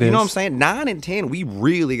 heck yeah, it is. You know what I'm saying? 9 and 10, we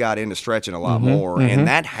really got into stretching a lot more, and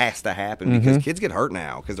that has to happen because kids get hurt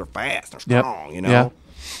now because they're fast, they're strong, Yep.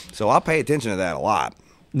 So I pay attention to that a lot.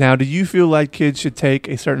 Now, do you feel like kids should take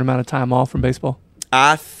a certain amount of time off from baseball?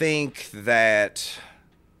 I think that,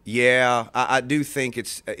 I do think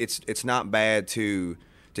it's not bad to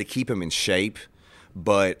keep them in shape,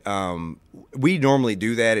 but we normally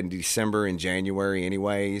do that in December and January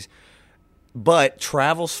anyways. But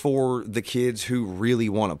travel's for the kids who really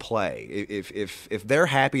want to play. If they're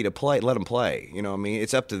happy to play, let them play. You know what I mean?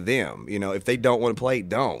 It's up to them. If they don't want to play,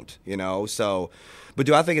 don't. So... But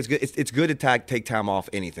do I think it's good? It's good to take time off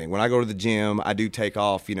anything. When I go to the gym, I do take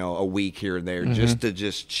off, a week here and there just to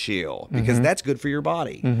chill because that's good for your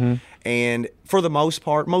body. And for the most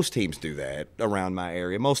part, most teams do that around my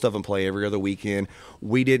area. Most of them play every other weekend.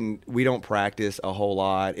 We don't practice a whole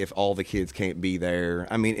lot if all the kids can't be there.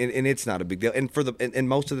 I mean, and it's not a big deal. And and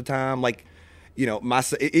most of the time, like.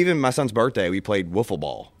 Even my son's birthday, we played wiffle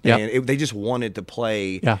ball, and they just wanted to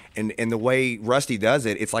play. Yeah. And the way Rusty does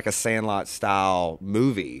it, it's like a Sandlot style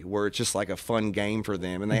movie where it's just like a fun game for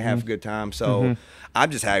them, and they have a good time. So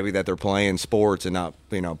I'm just happy that they're playing sports and not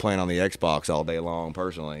playing on the Xbox all day long.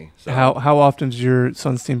 Personally, so. How often does your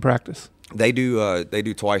son's team practice? They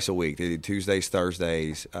do twice a week. They do Tuesdays,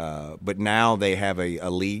 Thursdays, but now they have a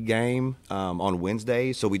league game on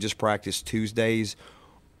Wednesdays. So we just practice Tuesdays.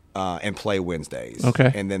 And play Wednesdays.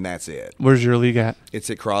 Okay. And then that's it. Where's your league at? It's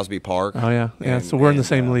at Crosby Park. Oh, yeah. Yeah, so we're in the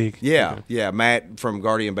same league. Yeah. Okay. Yeah. Matt from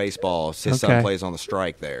Guardian Baseball, his son plays on the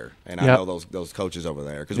Strike there. And I know those coaches over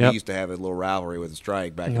there because we used to have a little rivalry with the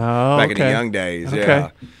Strike back in the young days. Okay.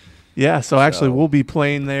 Yeah. Yeah, so actually we'll be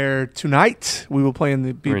playing there tonight. We will we're in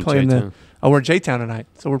J-Town tonight.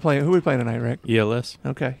 So who are we playing tonight, Rick? ELS.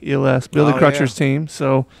 Okay, ELS. Billy Crutcher's team.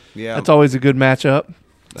 So that's always a good matchup.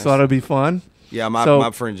 So that'll be fun. Yeah,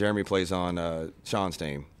 my friend Jeremy plays on Sean's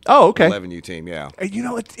team. Oh, okay. 11U team, yeah.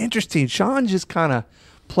 It's interesting. Sean just kind of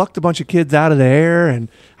plucked a bunch of kids out of the air, and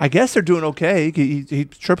I guess they're doing okay. He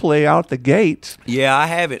AAA out the gate. Yeah, I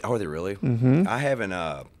haven't. Oh, are they really? Mm-hmm. I haven't.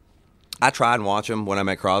 I try and watch him when I'm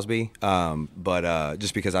at Crosby, but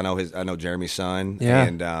just because I know Jeremy's son,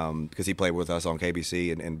 and because he played with us on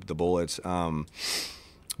KBC and the Bullets.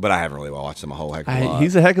 But I haven't really watched him a whole heck of a lot.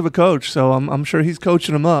 He's a heck of a coach, so I'm sure he's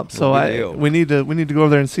coaching them up. So we need to go over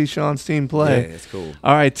there and see Sean's team play. Yeah, it's cool.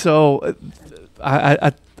 All right, so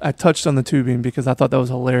I touched on the tubing because I thought that was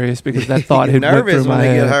hilarious because that thought had went through my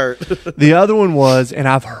head. Nervous when they get hurt. The other one was, and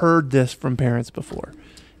I've heard this from parents before,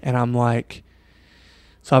 and I'm like,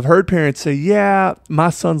 so I've heard parents say, yeah, my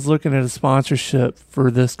son's looking at a sponsorship for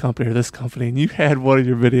this company or this company, and you had one of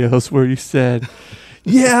your videos where you said,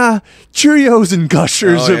 yeah, Cheerios and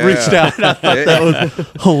Gushers have reached out. And I thought that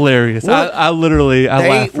was hilarious. I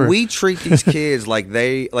laughed. We treat these kids like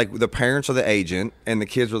the parents are the agent and the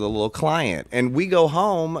kids are the little client. And we go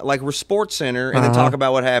home like we're Sports Center and then talk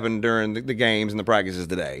about what happened during the games and the practices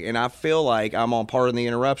today. And I feel like I'm on Part of the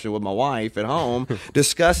Interruption with my wife at home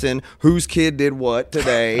discussing whose kid did what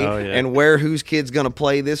today and where whose kid's going to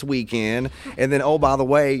play this weekend. And then, oh, by the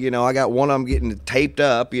way, I got one of them getting taped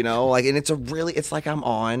up, and it's like I'm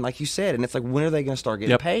on, like you said, and it's like, when are they going to start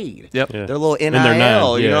getting paid? Yep. They're a little NIL, they're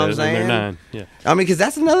 9. You know what I'm saying? They're 9. Yeah. I mean, because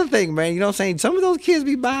that's another thing, man. You know what I'm saying? Some of those kids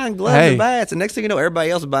be buying gloves and bats, and next thing you know, everybody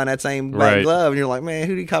else is buying that same bat and glove, and you're like, man,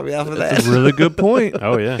 who did you copy off of that? That's a really good point.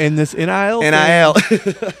 Oh, yeah. And this NIL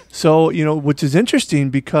thing. So, which is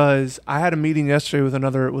interesting because I had a meeting yesterday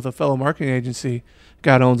with a fellow marketing agency.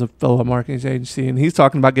 Guy that owns a fellow marketing agency, and he's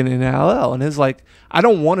talking about getting an NIL, and it's like, I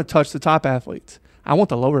don't want to touch the top athletes. I want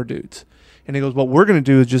the lower dudes. And he goes, what we're going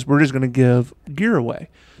to do is we're just going to give gear away.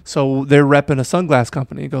 So they're repping a sunglass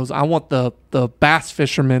company. He goes, I want the bass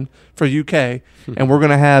fishermen for UK, and we're going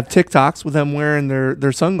to have TikToks with them wearing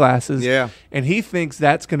their sunglasses. Yeah. And he thinks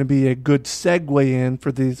that's going to be a good segue in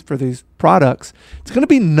for these products. It's going to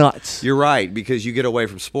be nuts. You're right, because you get away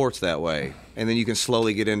from sports that way, and then you can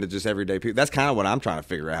slowly get into just everyday people. That's kind of what I'm trying to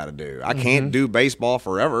figure out how to do. I can't do baseball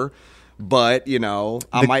forever, but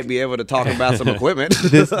I might be able to talk about some equipment.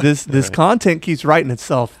 This content keeps writing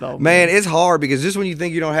itself, though. Man, it's hard because just when you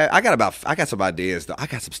think you don't have, I got some ideas. I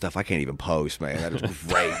got some stuff I can't even post, man. That is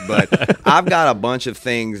great, but I've got a bunch of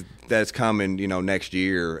things that's coming, next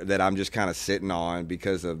year that I'm just kind of sitting on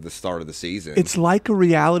because of the start of the season. It's like a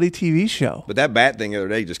reality TV show. But that bat thing the other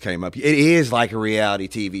day just came up. It is like a reality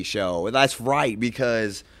TV show. That's right,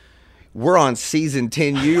 because we're on season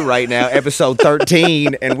 10U right now, episode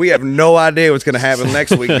 13, and we have no idea what's going to happen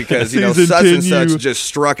next week because, Season such 10U. and such just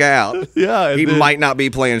struck out. Yeah. He might not be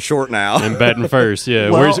playing short now. And batting first, yeah.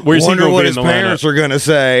 Well, where's he Wonder going what to be his in the parents lineup? are going to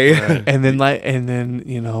say. And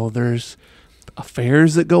then there's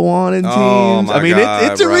affairs that go on in teams. Oh my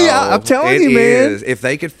God, it's a reality. I'm telling you, man. Is. If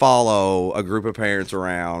they could follow a group of parents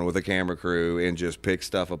around with a camera crew and just pick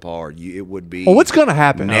stuff apart, it would be Well, what's going to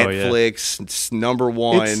happen? Netflix number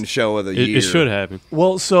one show of the year. It should happen.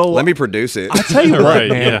 Well, so Let me produce it. I tell you what, Right,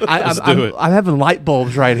 man. yeah. Let's do it. I'm having light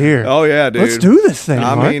bulbs right here. Oh yeah, dude. Let's do this thing.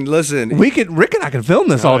 I Mark. mean, listen. Rick and I can film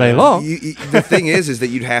this all day yeah. long. The thing is that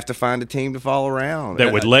you'd have to find a team to follow around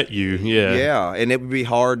That would let you, yeah. Yeah, and it would be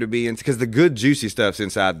hard to be in because the good juicy stuff's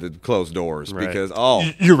inside the closed doors. Right. Because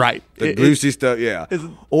You're right. the juicy stuff, yeah.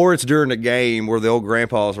 Or it's during the game where the old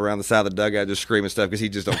grandpa's around the side of the dugout just screaming stuff because he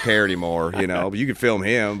just don't care anymore. But you can film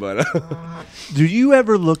him. But Do you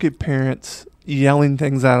ever look at parents yelling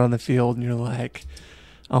things out on the field and you're like,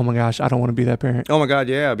 oh my gosh, I don't want to be that parent? oh my God,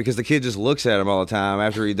 yeah, because the kid just looks at him all the time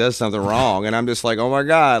after he does something wrong, and I'm just like, oh my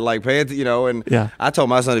God, like pay attention, And Yeah. I told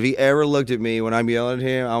my son if he ever looked at me when I'm yelling at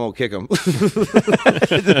him, I'm gonna kick him.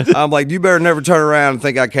 I'm like, you better never turn around and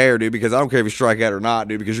think I care, dude, because I don't care if you strike out or not,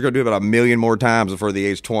 dude, because you're gonna do it about 1 million more times before the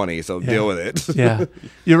age 20. So deal with it. Yeah.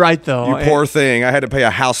 You're right, though. You poor thing. I had to pay a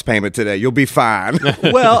house payment today. You'll be fine.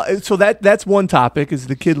 Well, so that's one topic is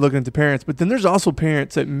the kid looking at the parents, but then there's also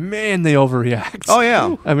parents that, man, they overreact. Oh,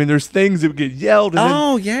 yeah. I mean, there's things that get yelled. And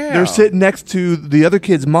Oh, then yeah. They're sitting next to the other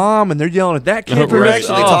kid's mom, and they're yelling at that kid. Oh, We're right.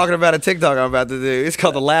 actually talking about a TikTok I'm about to do. It's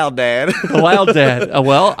called the Loud Dad. The loud dad.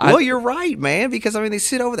 Well, you're right, man, because, they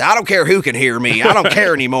sit over there. I don't care who can hear me. I don't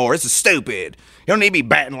care anymore. This is stupid. You don't need to be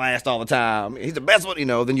batting last all the time. He's the best one,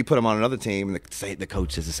 Then you put him on another team, and the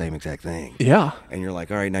coach says the same exact thing. Yeah. And you're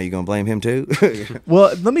like, all right, now you're going to blame him too?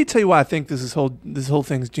 Well, let me tell you why I think this whole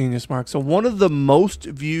thing's genius, Mark. So one of the most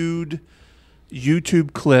viewed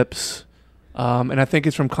YouTube clips, and I think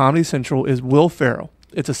it's from Comedy Central, is Will Ferrell.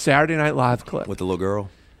 It's a Saturday Night Live clip. With the little girl?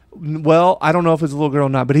 Well, I don't know if it's a little girl or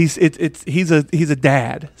not, but he's a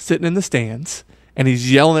dad sitting in the stands and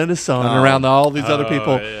he's yelling at his son around all these other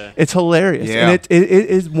people. Yeah. It's hilarious, Yeah. and it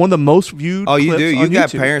is one of the most viewed. Oh, you clips do. on You got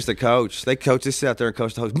YouTube. parents that coach. They sit out there and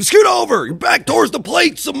coach the host. Scoot over. You're back towards the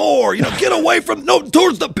plate some more. Get away from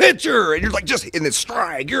towards the pitcher. And you're like, just in this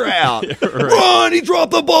strike, you're out. Run. He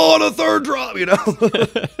dropped the ball on a third drop. And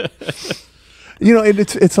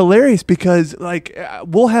it's hilarious because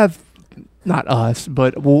we'll have. Not us,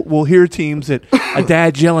 but we'll hear teams that a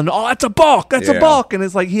dad yelling, "Oh, that's a balk! That's a Yeah. balk!" And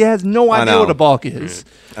it's like he has no idea know. what a balk is.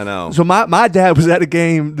 I know. So my dad was at a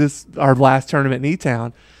game our last tournament in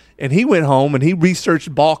E-Town, and he went home and he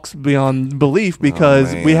researched balks beyond belief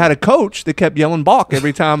because man. we had a coach that kept yelling balk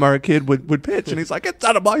every time our kid would pitch, and he's like, "It's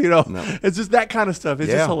not a balk," It's just that kind of stuff. It's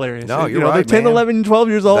Yeah. just hilarious. No, And, you're right, They're 10, man. 11, 12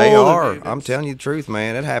 years old. They are. and- I'm telling you the truth,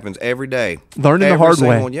 man. It happens every day. Learning the Every hard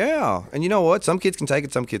single way. one. Yeah. And you know what? Some kids can take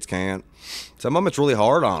it, some kids can't. Some of them, it's really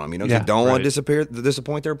hard on them, 'cause Yeah. they don't want Right. to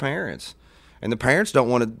disappoint their parents. And the parents don't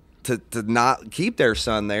want to not keep their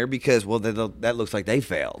son there because, that looks like they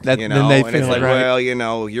failed. Then they and it's failed, like, right.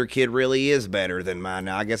 well, your kid really is better than mine.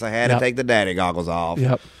 Now, I guess I had Yep. to take the daddy goggles off.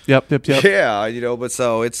 Yep. Yeah, but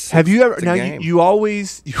so it's. Have you ever? it's a Now game. you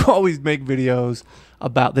always make videos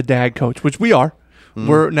about the dad coach, which we are. Mm-hmm.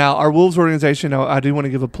 We're now our Wolves organization. I do want to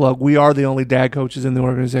give a plug. We are the only dad coaches in the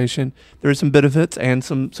organization. There are some benefits and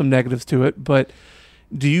some negatives to it. But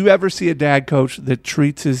do you ever see a dad coach that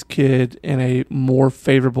treats his kid in a more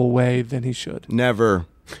favorable way than he should? Never.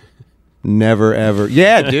 Never, ever.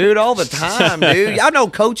 Yeah, dude, all the time, dude. I know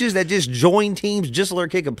coaches that just join teams just so their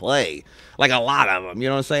kid can play. Like a lot of them, you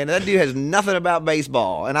know what I'm saying? That dude has nothing about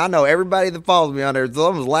baseball. And I know everybody that follows me on there,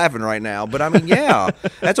 someone's laughing right now. But I mean, yeah,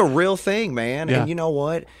 that's a real thing, man. Yeah. And you know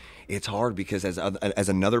what? It's hard because as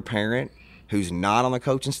another parent who's not on the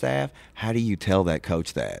coaching staff, how do you tell that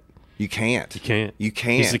coach that? You can't. You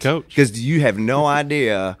can't. He's the coach. Because you have no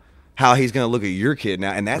idea how he's going to look at your kid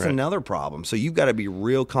now, and that's Right. another problem. So you've got to be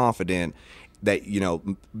real confident that,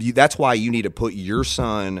 that's why you need to put your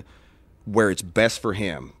son where it's best for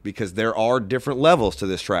him, because there are different levels to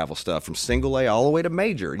this travel stuff, from single A all the way to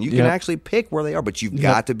major, and you can Yep. actually pick where they are, but you've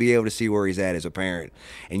got to be able to see where he's at as a parent.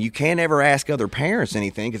 And you can't ever ask other parents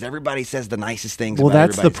anything, because everybody says the nicest things Well, about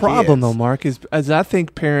that's the everybody's problem, kids. though, Mark. Is as I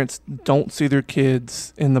think parents don't see their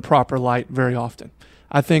kids in the proper light very often.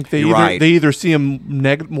 I think they You're right. either see them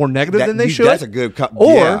more negative than they should, That's a good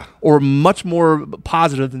or much more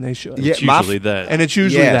positive than they should. Yeah. It's usually that. And it's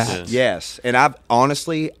usually yes, that. Yes. And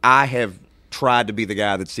I have tried to be the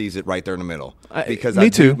guy that sees it right there in the middle. Because me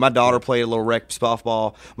too. My daughter played a little rec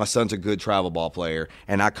softball. My son's a good travel ball player,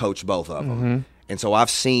 and I coach both of them. Mm-hmm. And so I've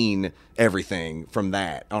seen everything from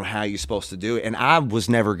that on how you're supposed to do it. And I was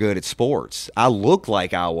never good at sports. I looked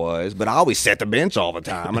like I was, but I always sat the bench all the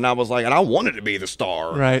time. And I was like, and I wanted to be the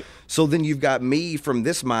star. Right. So then you've got me from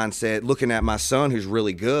this mindset looking at my son who's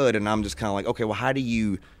really good, and I'm just kind of like, okay, well, how do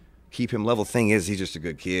you keep him level? Thing is, he's just a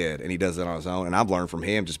good kid, and he does it on his own. And I've learned from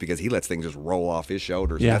him just because he lets things just roll off his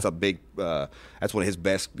shoulders. Yeah. That's a big, that's one of his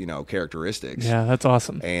best, characteristics. Yeah, that's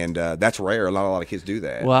awesome. And that's rare. Not a lot of kids do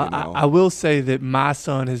that. Well, I will say that my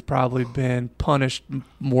son has probably been punished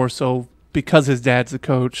more so because his dad's the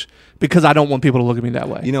coach, because I don't want people to look at me that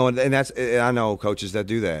way. And I know coaches that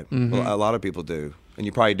do that. Mm-hmm. A lot of people do, and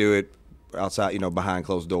you probably do it outside, behind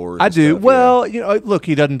closed doors. I and do. stuff, Well, look,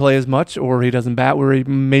 he doesn't play as much, or he doesn't bat where he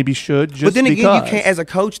maybe should. Just but then again, you because. can't, as a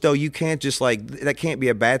coach, though, you can't just that can't be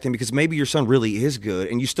a bad thing, because maybe your son really is good,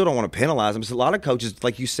 and you still don't want to penalize him. Because a lot of coaches,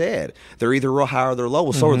 like you said, they're either real high or they're low.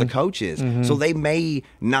 Well, so are the coaches. So they may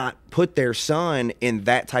not put their son in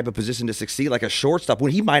that type of position to succeed, like a shortstop,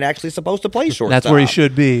 when he might actually supposed to play shortstop. That's where he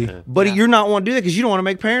should be. But you're not want to do that because you don't want to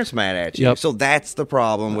make parents mad at you. Yep. So that's the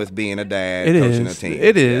problem with being a dad It coaching is. a team.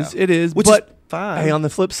 It is. Yeah. It is. Which but is fine. hey, on the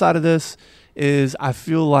flip side of this is I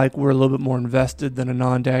feel like we're a little bit more invested than a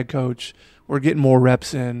non-dad coach. We're getting more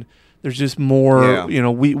reps in. There's just more, Yeah.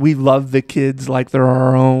 we love the kids like they're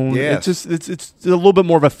our own. Yes. It's a little bit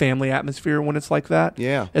more of a family atmosphere when it's like that.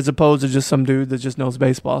 Yeah. As opposed to just some dude that just knows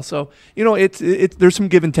baseball. So, it's there's some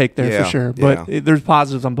give and take there Yeah, for sure, but yeah. there's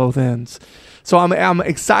positives on both ends. So I'm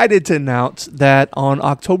excited to announce that on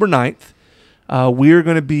October 9th, we are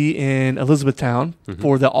going to be in Elizabethtown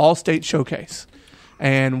for the All-State Showcase.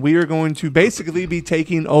 And we are going to basically be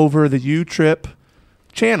taking over the U-Trip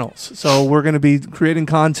channels. So we're going to be creating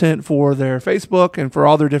content for their Facebook and for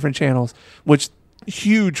all their different channels, which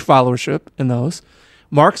huge followership in those.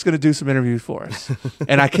 Mark's going to do some interviews for us,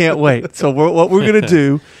 and I can't wait. So what we're going to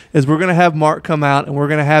do is we're going to have Mark come out, and we're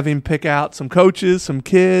going to have him pick out some coaches, some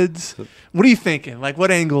kids. What are you thinking? Like,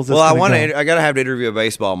 what angles? Well, I got to have to interview a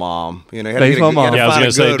baseball mom. Baseball mom. Yeah, I was going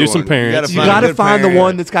to say, do some parents. You got to find the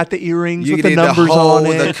one that's got the earrings with the numbers on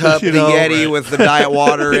it. The cup, the Yeti with the diet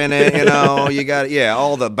water in it. You got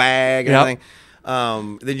all the bag and everything.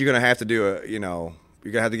 Then you're going to have to do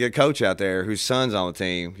you're going to have to get a coach out there whose son's on the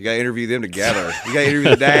team. You got to interview them together. You got to interview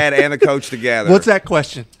the dad and the coach together. What's that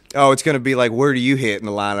question? Oh, it's going to be like, where do you hit in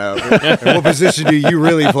the lineup? And what position do you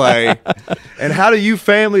really play? And how do you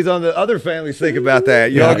families on the other families think about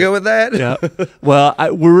that? You all good with that? Yeah. Well,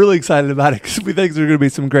 we're really excited about it because we think there's going to be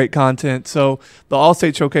some great content. So the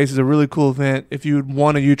All-State Showcase is a really cool event. If you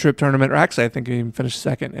won a U-Trip tournament, or actually I think you even finished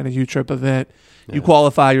second in a U-Trip event, you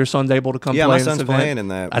qualify, your son's able to come play in this event. Yeah, my son's playing in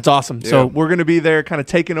that. That's awesome. Yeah. So we're going to be there kind of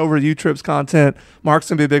taking over U-Trip's content. Mark's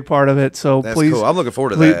going to be a big part of it. So That's please, cool. I'm looking forward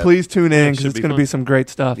to please, that. Please tune in because should it's be going to fun. be some great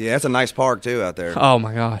stuff. Yeah, it's a nice park too out there. Oh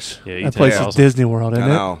my gosh. Yeah, that place is awesome. Disney World, isn't I it?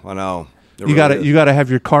 know. It You really is. got to have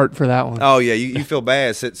your cart for that one. Oh yeah, you feel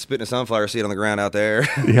bad spitting a sunflower seed on the ground out there.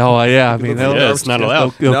 Yeah. I mean, it's not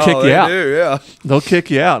allowed. They'll kick you they out. do, yeah. They'll kick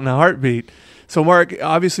you out in a heartbeat. So, Mark,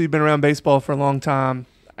 obviously you've been around baseball for a long time,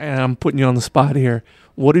 and I'm putting you on the spot here.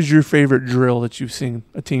 What is your favorite drill that you've seen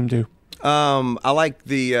a team do? I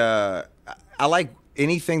like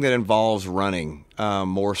anything that involves running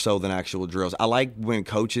more so than actual drills. I like when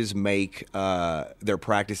coaches make their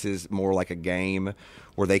practices more like a game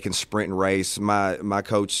where they can sprint and race. My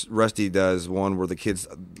coach, Rusty, does one where the kids,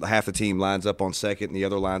 half the team lines up on second and the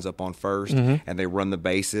other lines up on first, and they run the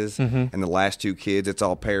bases. And the last two kids, it's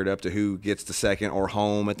all paired up to who gets the second or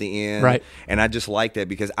home at the end. Right. And I just like that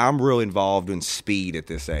because I'm real involved in speed at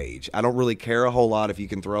this age. I don't really care a whole lot if you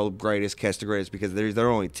can throw greatest, catch the greatest, because they're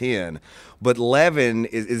only 10. But 11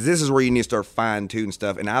 this is where you need to start fine-tuning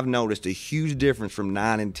stuff. And I've noticed a huge difference from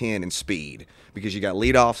 9 and 10 in speed because you got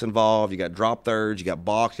leadoffs involved, you got drop thirds, you got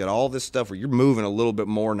box, you got all this stuff where you're moving a little bit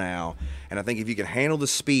more now. And I think if you can handle the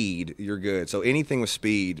speed, you're good. So anything with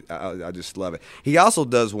speed, I just love it. He also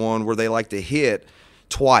does one where they like to hit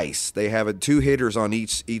twice. They have 2 hitters on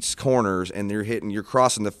each corners, and you're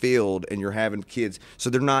crossing the field, and you're having kids. So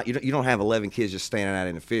they're not, you don't have 11 kids just standing out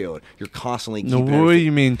in the field. You're constantly keeping No, what do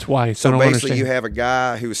you mean twice? So I don't basically, understand. you have a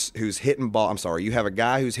guy who's hitting ball. I'm sorry, you have a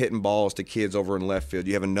guy who's hitting balls to kids over in left field.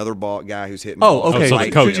 You have another guy who's hitting. balls okay. so to the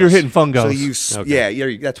right coach- field. You're hitting fungos. So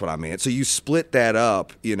that's what I meant. So you split that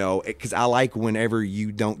up, because I like whenever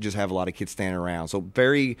you don't just have a lot of kids standing around. So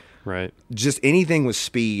Right. just anything with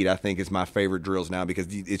speed, I think, is my favorite drills now because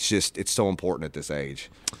it's so important at this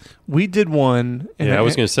age. We did one. Yeah, I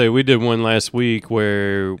was going to say we did one last week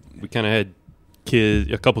where we kind of had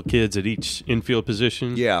a couple kids at each infield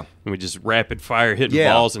position. Yeah. And we just rapid fire hitting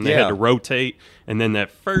Yeah, balls, and they yeah. had to rotate. And then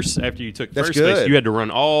after you took That's first base, good. you had to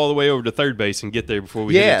run all the way over to third base and get there before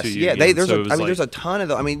we Yes, hit it to you. yeah. again. There's So it was there's a ton of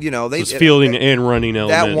them. I mean, they it's fielding and running that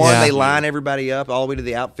elements. one. Yeah. They line everybody up all the way to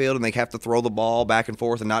the outfield, and they have to throw the ball back and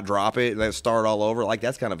forth and not drop it. They start all over. Like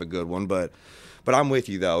that's kind of a good one, but I'm with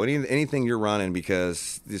you though. Anything you're running,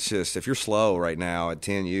 because it's just if you're slow right now at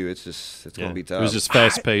 10U, it's going to be tough. It was just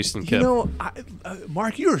fast paced and kept.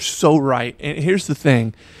 Mark, you are so right. And here's the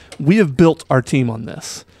thing: we have built our team on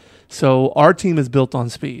this. So our team is built on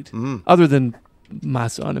speed. Other than my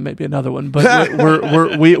son and maybe another one, but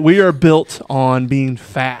we are built on being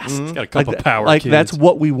fast. Got a couple power like kids. that's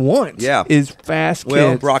what we want. Yeah. is fast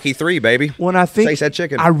well, kids. Rocky 3, baby. When I think Taste that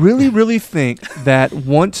chicken. I really, really think that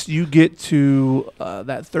once you get to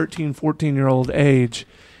that 13, 14-year-old age,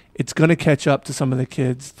 it's going to catch up to some of the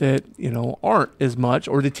kids that aren't as much,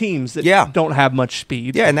 or the teams that don't have much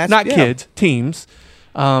speed. Yeah, and that's not kids, teams.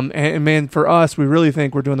 And man, for us, we really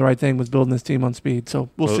think we're doing the right thing with building this team on speed. So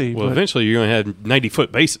we'll see. Well, but- eventually you're going to have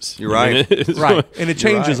 90-foot bases. You're right. right, and it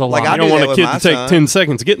changes right. a lot. Like, I You don't do want that a with kid my to take son. 10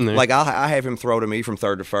 seconds getting there. Like I have him throw to me from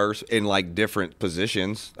third to first in like different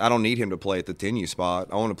positions. I don't need him to play at the 10U spot.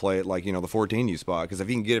 I want to play at like the 14U spot, because if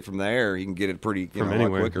he can get it from there, he can get it pretty a lot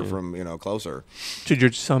anywhere, quicker yeah. from closer. Should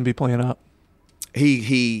your son be playing up?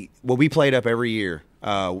 We played up every year.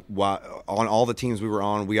 On all the teams we were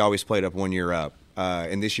on, we always played up 1 year up.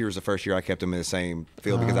 And this year was the first year I kept him in the same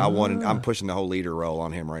field because I'm pushing the whole leader role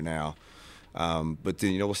on him right now. But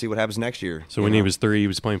then we'll see what happens next year. So when he was 3, he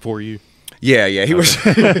was playing for you? Yeah, he was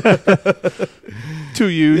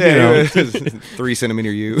 2U, 3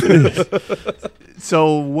 centimeter U.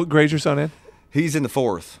 So what grade's your son in? He's in the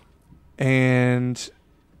 4th. And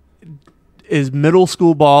is middle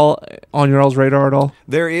school ball on your all's radar at all?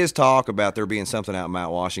 There is talk about there being something out in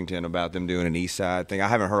Mount Washington about them doing an East Side thing. I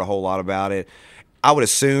haven't heard a whole lot about it. I would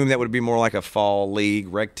assume that would be more like a fall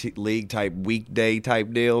league, league type weekday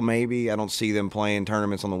type deal. Maybe I don't see them playing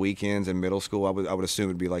tournaments on the weekends in middle school. I would assume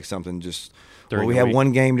it'd be like something just. During we the have week.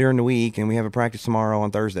 one game during the week, and we have a practice tomorrow on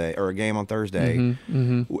Thursday, or a game on Thursday.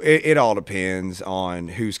 It all depends on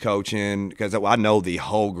who's coaching, because I know the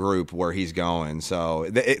whole group where he's going. So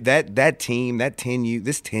that team, this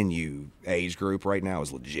 10U age group right now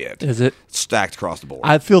is legit. Is it? Stacked across the board.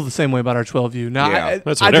 I feel the same way about our 12U. Now, Yeah.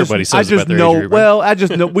 That's what everybody says about their know, age group, right? Well, I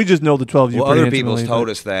just know we just know the 12U. well, pretty other people's intimately, told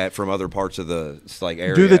but- us that from other parts of the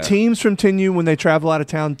area. Do the teams from 10U when they travel out of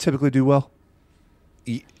town typically do well?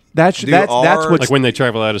 Y- That's Do that's our- what's Like when they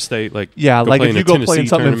travel out of state? Like like if you go play in Tennessee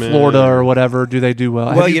something in tournament Florida or whatever, do they do well?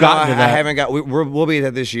 Well, Have you I gotten to that? haven't got. We'll be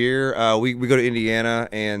at this year. We go to Indiana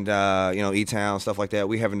and E-Town, stuff like that.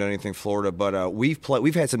 We haven't done anything Florida, but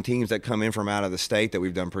we've had some teams that come in from out of the state that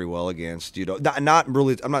we've done pretty well against. Not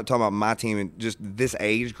really. I'm not talking about my team and just this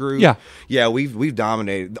age group. Yeah. We've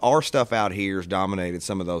dominated. Our stuff out here has dominated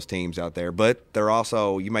some of those teams out there, but they're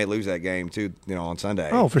also, you may lose that game too. On Sunday.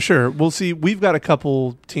 Oh, for sure. We'll see. We've got a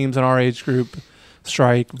couple teams in our age group,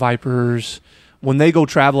 Strike, Vipers. When they go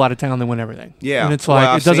travel out of town, they win everything. Yeah. And it's like,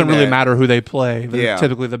 Well, it doesn't I've seen really that. matter who they play. They're Yeah.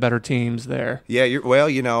 typically the better teams there. Yeah,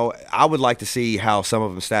 I would like to see how some of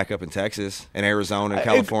them stack up in Texas and Arizona and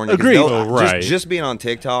California. 'cause agreed. they'll- Oh, right. Just being on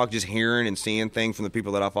TikTok, just hearing and seeing things from the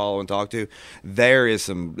people that I follow and talk to, there's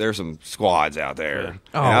some squads out there. Yeah. And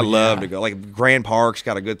Oh, I love yeah. to go. Like Grand Park's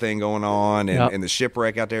got a good thing going on, and, Yep. and the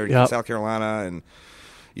Shipwreck out there in Yep. South Carolina, and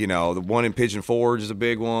the one in Pigeon Forge is a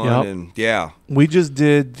big one. Yep. And yeah, We just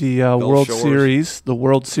did the World Shores. Series. The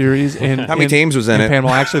World Series. And How many teams was in it?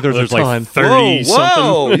 Panama. Actually, there's There's a like ton. 30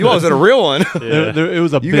 whoa! You was at a real one. It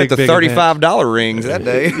was a You big, got the big $35 rings that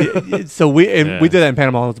day. event. So we Yeah. we did that in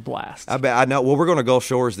Panama. It was a blast. I bet I know. Well, we're going to Gulf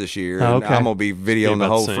Shores this year, and Oh, okay. I'm going to be videoing the about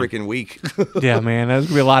whole the same. freaking week. Yeah, man, there's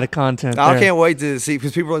gonna be a lot of content. I there. can't wait to see,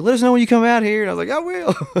 because people are like, "Let us know when you come out here," and I was like, "I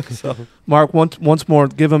will." So Mark, once more,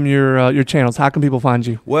 give them your channels. How can people find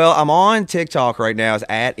you? Well, I'm on TikTok right now. It's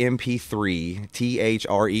at MP3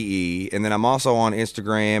 THREE, and then I'm also on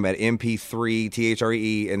Instagram at MP3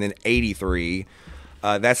 THREE, and then 83.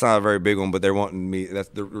 That's not a very big one, but they're wanting me.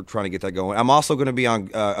 They're trying to get that going. I'm also going to be on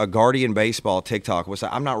a Guardian Baseball TikTok, which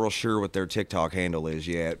I'm not real sure what their TikTok handle is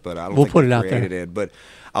yet, but I don't We'll think put they it out there. created it. But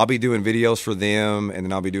I'll be doing videos for them, and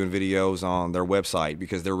then I'll be doing videos on their website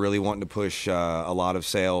because they're really wanting to push a lot of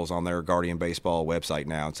sales on their Guardian Baseball website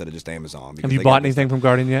now instead of just Amazon. Have you bought anything from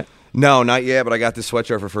Guardian yet? No, not yet, but I got this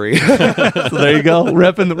sweatshirt for free. So there you go,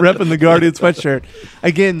 repping the Guardian sweatshirt.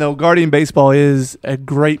 Again, though, Guardian Baseball is a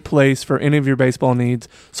great place for any of your baseball needs,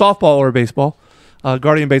 softball or baseball.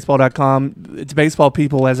 GuardianBaseball.com. It's baseball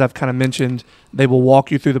people, as I've kind of mentioned. They will walk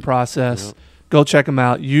you through the process. Yep. Go check them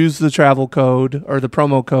out. Use the travel code or the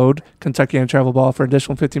promo code Kentucky and Travel Ball for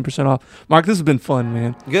additional 15% off. Mark, this has been fun,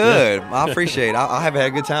 man. Good. I appreciate it. I have had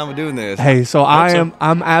a good time with doing this. Hey, so I'm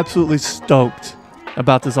absolutely stoked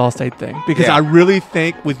about this Allstate thing because Yeah. I really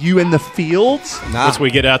think with you in the fields, Once we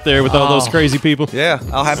get out there with all those crazy people. Yeah,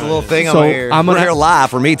 I'll have a little thing So on here. I'm We're gonna- here live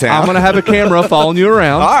from E-Town. I'm going to have a camera following you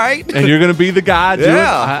around. All right. And you're going to be the guy doing it.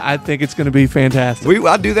 Yeah. I think it's going to be fantastic.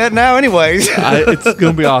 I do that now anyways. It's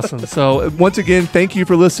going to be awesome. So once again, thank you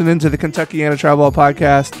for listening to the Kentuckyana Travel Ball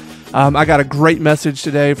Podcast. I got a great message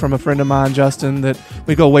today from a friend of mine, Justin, that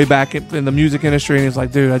we go way back in the music industry, and he's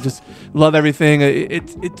like, dude, I just love everything.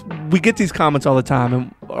 We get these comments all the time,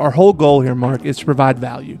 and our whole goal here, Mark, is to provide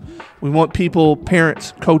value. We want people,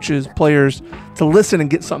 parents, coaches, players, to listen and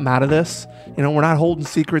get something out of this. You know, we're not holding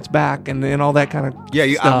secrets back and all that kind of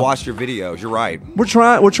I stuff. watched your videos. You're right. We're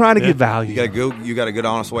trying to get value. You got a good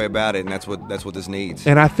honest way about it, and that's what this needs.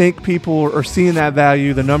 And I think people are seeing that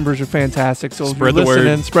value. The numbers are fantastic. So Spread if the you're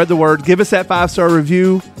listening, word. spread the word. Give us that 5-star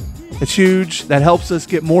review. It's huge. That helps us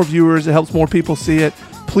get more viewers. It helps more people see it.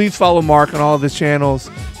 Please follow Mark on all of his channels.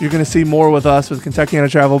 You're going to see more with us with Kentuckyana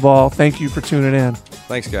Travel Ball. Thank you for tuning in.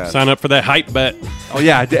 Thanks, guys. Sign up for that hype bet. Oh,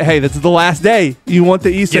 yeah. Hey, this is the last day. You want the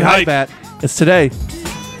Easton Get Hype hype. Bet. It's today.